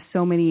 There's just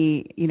so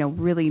many,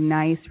 really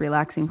nice,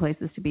 relaxing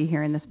places to be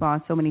here in the spa,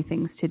 so many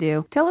things to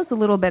do. Tell us a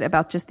little bit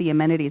about just the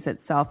amenities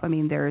itself. I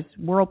mean, there's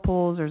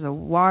whirlpools, there's a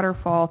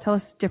waterfall. Tell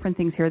us different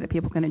things here that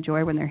people can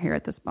enjoy when they're here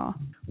at the spa.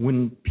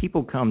 When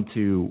people come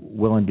to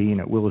Will and Dean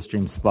at Willow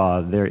Stream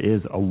Spa, there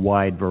is a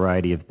wide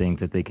variety of things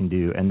that they can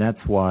do, and that's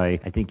why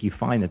I think you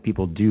find that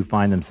people do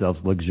find themselves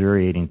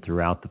luxuriating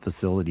throughout the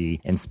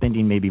facility and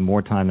spending maybe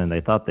more time than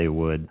they thought they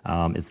would.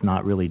 It's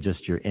not really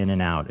just your in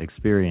and out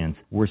experience.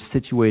 We're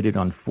situated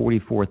on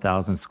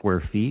 44,000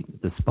 square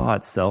feet. The spa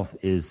itself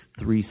is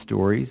 3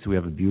 stories. We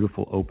have a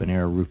beautiful open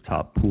air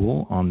rooftop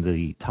pool on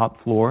the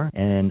top floor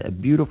and a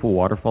beautiful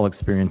waterfall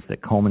experience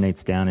that culminates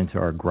down into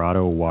our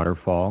grotto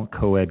waterfall,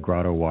 co-ed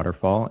grotto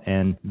waterfall.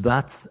 And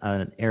that's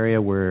an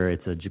area where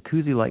it's a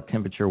jacuzzi-like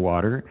temperature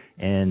water,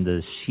 and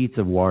the sheets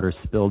of water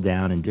spill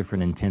down in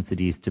different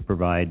intensities to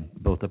provide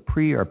both a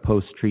pre or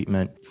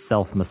post-treatment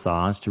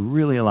self-massage to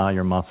really allow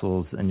your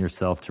muscles and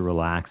yourself to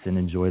relax and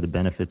enjoy the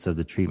benefits of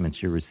the treatments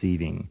you're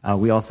receiving.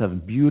 We also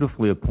have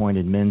beautifully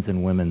appointed men's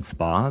and women's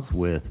spas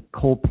with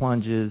cold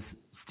plunges,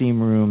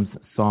 steam rooms,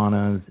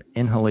 saunas,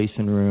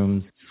 inhalation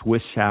rooms,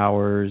 Swiss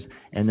showers,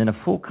 and then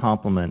a full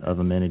complement of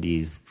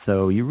amenities.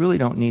 So you really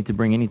don't need to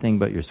bring anything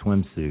but your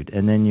swimsuit,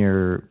 and then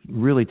you're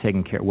really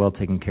well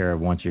taken care of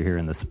once you're here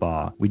in the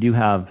spa. We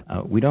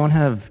don't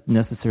have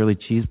necessarily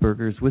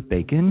cheeseburgers with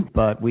bacon,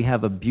 but we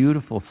have a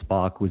beautiful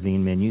spa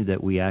cuisine menu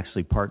that we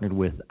actually partnered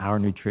with our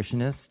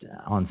nutritionist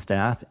on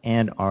staff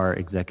and our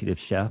executive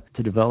chef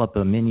to develop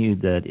a menu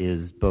that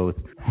is both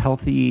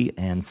healthy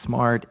and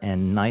smart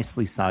and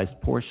nicely sized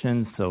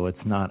portions. So it's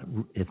not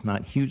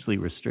hugely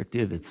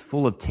restrictive. It's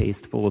full of taste,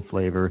 full of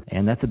flavor,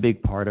 and that's a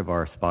big part of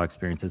our spa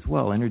experience as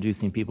well.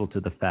 Introducing people to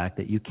the fact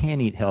that you can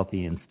eat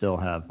healthy and still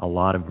have a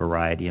lot of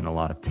variety and a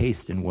lot of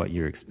taste in what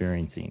you're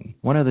experiencing.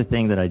 One other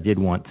thing that I did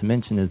want to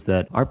mention is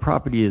that our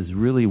property is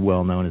really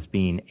well known as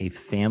being a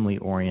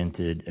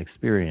family-oriented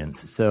experience.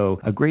 So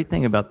a great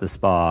thing about the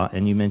spa,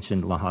 and you mentioned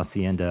mentioned La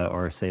Hacienda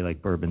or say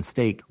like Bourbon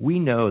Steak, we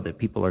know that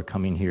people are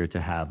coming here to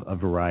have a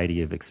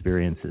variety of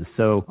experiences.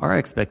 So our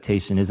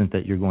expectation isn't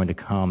that you're going to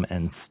come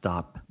and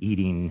stop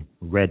eating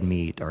red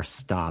meat or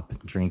stop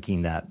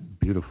drinking that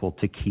beautiful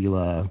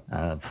tequila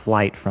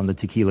flight from the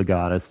tequila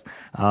goddess.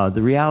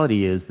 The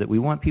reality is that we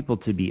want people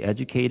to be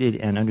educated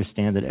and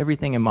understand that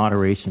everything in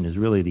moderation is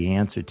really the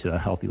answer to a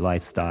healthy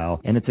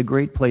lifestyle. And it's a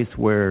great place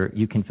where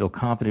you can feel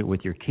confident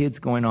with your kids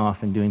going off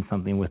and doing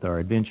something with our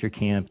adventure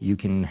camp. You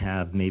can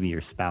have maybe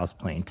your spouse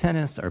playing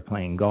tennis or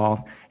playing golf,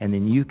 and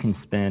then you can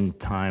spend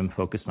time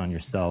focused on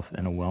yourself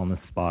and a wellness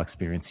spa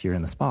experience here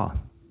in the spa.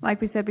 Like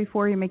we said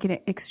before, you're making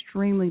it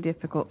extremely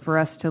difficult for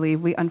us to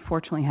leave. We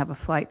unfortunately have a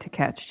flight to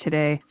catch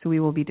today, so we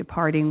will be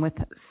departing with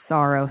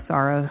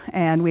sorrow.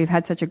 And we've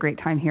had such a great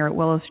time here at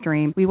Willow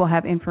Stream. We will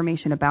have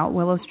information about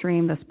Willow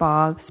Stream, the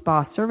spa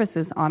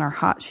services on our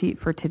hot sheet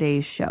for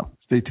today's show.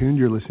 Stay tuned.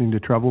 You're listening to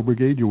Travel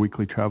Brigade, your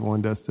weekly travel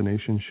and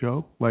destination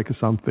show. Like us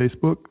on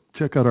Facebook.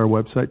 Check out our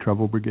website,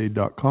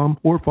 travelbrigade.com,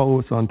 or follow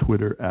us on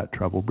Twitter at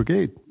Travel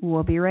Brigade.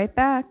 We'll be right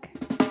back.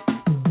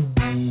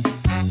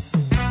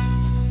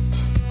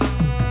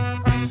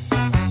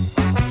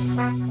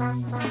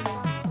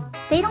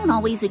 They don't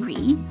always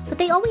agree, but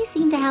they always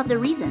seem to have their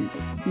reasons.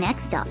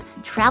 Next up,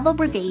 Travel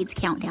Brigade's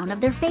countdown of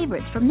their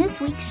favorites from this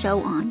week's show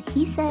on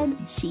He Said,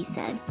 She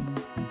Said.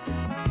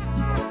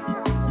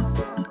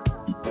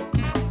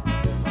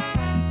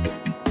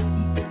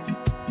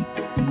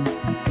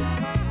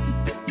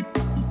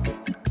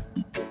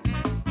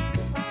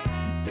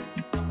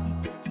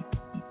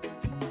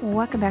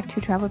 Welcome back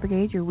to Travel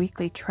Brigade, your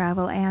weekly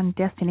travel and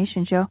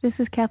destination show. This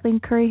is Kathleen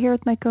Curry here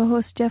with my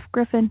co-host Jeff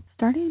Griffin.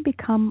 Starting to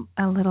become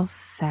a little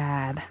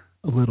sad.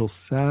 A little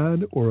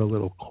sad or a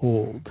little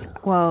cold?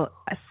 Well,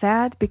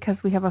 sad because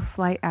we have a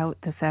flight out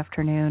this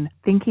afternoon.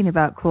 Thinking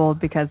about cold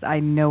because I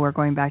know we're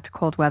going back to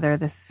cold weather.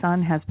 The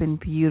sun has been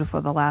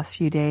beautiful the last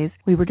few days.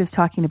 We were just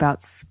talking about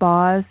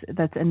spas.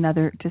 That's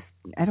another,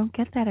 I don't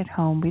get that at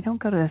home. We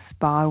don't go to the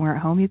spa when we're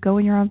at home. You go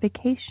when you're on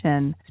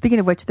vacation. Speaking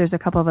of which, there's a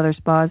couple of other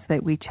spas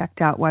that we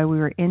checked out while we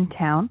were in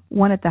town.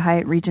 One at the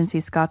Hyatt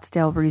Regency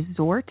Scottsdale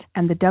Resort.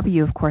 And the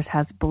W, of course,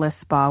 has Bliss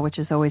Spa, which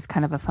is always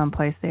kind of a fun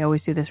place. They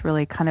always do this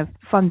really kind of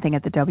fun thing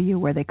at the W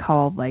where they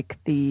call like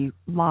the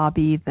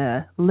lobby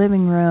the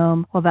living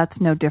room. Well, that's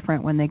no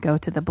different when they go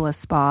to the Bliss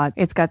Spa.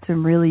 It's got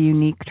some really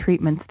unique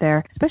treatments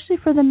there, especially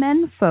for the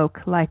men folk,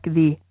 like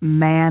the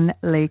Man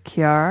Le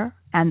Cure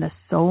and the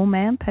Soul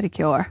Man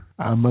Pedicure.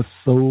 I'm a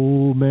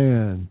soul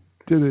man.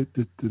 Well,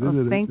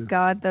 thank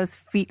God those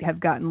feet have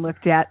gotten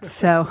looked at,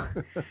 so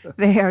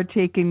they are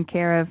taken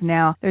care of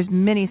now. There's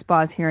many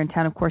spas here in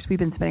town. Of course, we've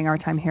been spending our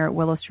time here at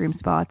Willow Stream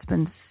Spa. It's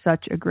been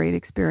such a great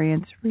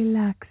experience,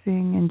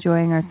 relaxing,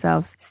 enjoying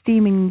ourselves,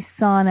 steaming,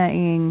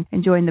 saunaing,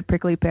 enjoying the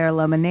prickly pear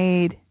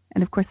lemonade,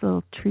 and of course, the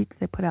little treats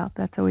they put out.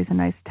 That's always a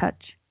nice touch.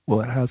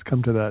 Well, it has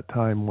come to that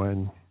time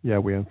when,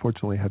 we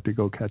unfortunately have to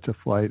go catch a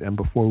flight, and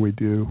before we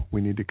do,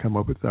 we need to come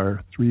up with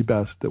our three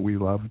best that we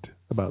loved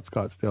about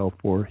Scottsdale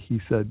for He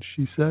Said,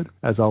 She Said.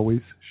 As always,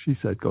 She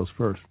Said goes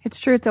first. It's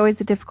true. It's always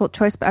a difficult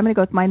choice, but I'm going to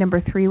go with my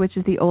number 3, which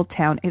is the Old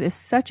Town. It is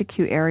such a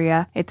cute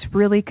area. It's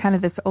really kind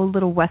of this old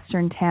little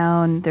western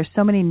town. There's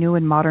so many new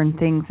and modern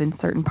things in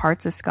certain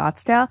parts of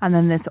Scottsdale, and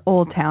then this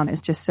Old Town is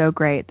just so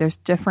great. There's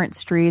different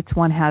streets.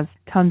 One has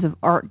tons of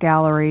art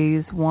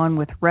galleries, one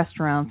with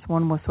restaurants,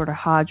 one with sort of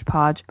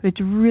hodgepodge, but it's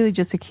really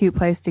just a cute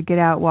place to get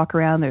out, walk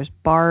around. There's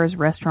bars,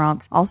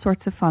 restaurants, all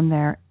sorts of fun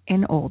there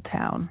in Old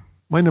Town.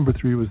 My number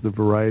 3 was the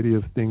variety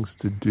of things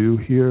to do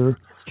here.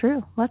 It's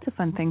true. Lots of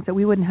fun things that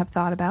we wouldn't have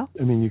thought about.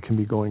 I mean, you can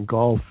be going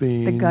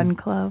golfing. The gun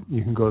club.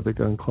 You can go to the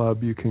gun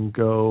club. You can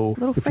go...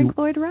 Little Frank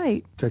Lloyd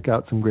Wright. Check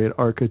out some great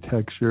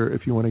architecture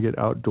if you want to get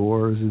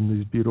outdoors in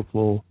these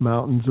beautiful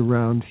mountains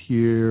around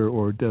here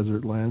or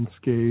desert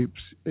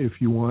landscapes. If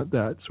you want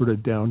that sort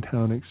of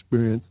downtown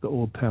experience, the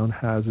Old Town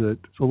has it.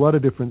 So a lot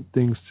of different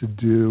things to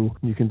do.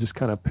 You can just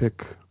kind of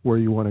pick where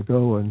you want to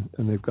go, and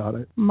they've got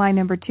it. My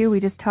number 2,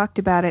 we just talked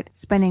about it,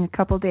 spending a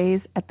couple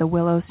days at the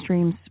Willow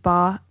Stream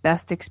Spa.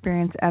 Best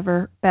experience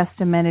ever, best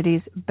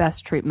amenities,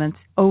 best treatments.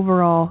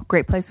 Overall,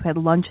 great place. We had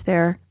lunch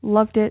there.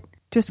 Loved it.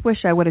 Just wish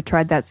I would have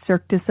tried that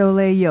Cirque du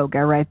Soleil yoga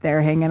right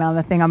there hanging on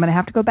the thing. I'm going to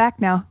have to go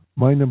back now.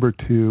 My number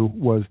 2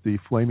 was the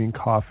flaming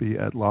coffee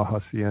at La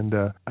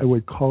Hacienda. I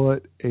would call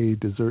it a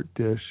dessert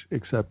dish,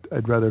 except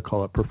I'd rather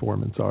call it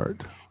performance art.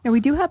 Now, we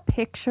do have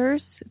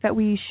pictures that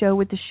we show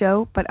with the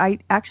show, but I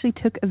actually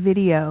took a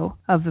video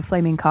of the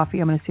flaming coffee.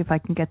 I'm going to see if I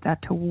can get that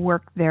to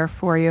work there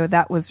for you.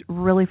 That was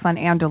really fun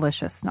and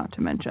delicious, not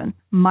to mention.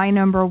 My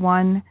number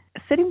 1,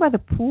 sitting by the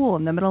pool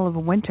in the middle of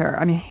winter.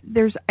 I mean,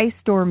 there's ice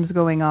storms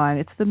going on.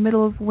 It's the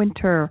middle of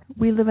winter.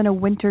 We live in a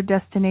winter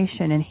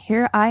destination, and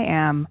here I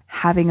am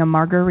having a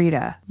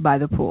margarita by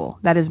the pool.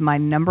 That is my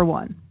number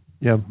 1.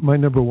 Yeah, my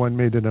number 1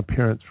 made an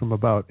appearance from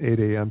about 8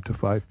 a.m. to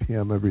 5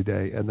 p.m. every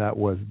day, and that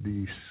was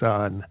the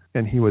sun.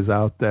 And he was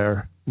out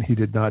there, He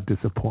did not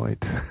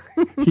disappoint.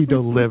 He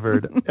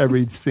delivered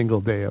every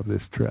single day of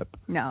this trip.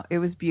 No, it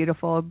was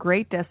beautiful.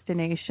 Great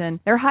destination.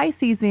 Their high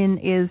season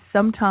is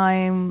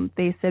sometime,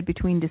 they said,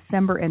 between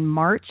December and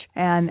March.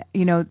 And,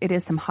 you know, it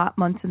is some hot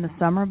months in the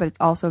summer, but it's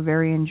also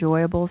very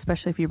enjoyable,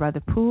 especially if you're by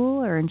the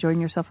pool or enjoying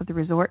yourself at the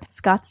resort.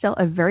 Scottsdale,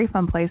 a very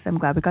fun place. I'm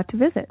glad we got to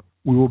visit.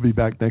 We will be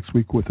back next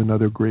week with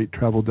another great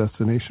travel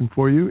destination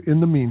for you.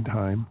 In the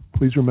meantime,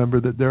 please remember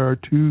that there are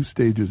 2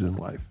 stages in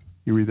life.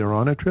 You're either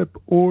on a trip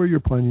or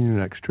you're planning your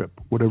next trip.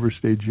 Whatever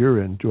stage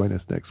you're in, join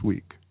us next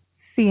week.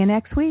 See you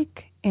next week.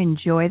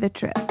 Enjoy the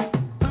trip.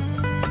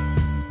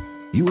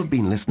 You have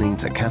been listening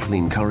to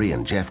Kathleen Curry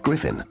and Jeff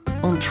Griffin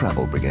on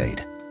Travel Brigade.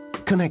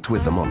 Connect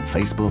with them on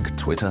Facebook,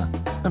 Twitter,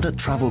 and at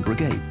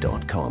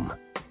travelbrigade.com.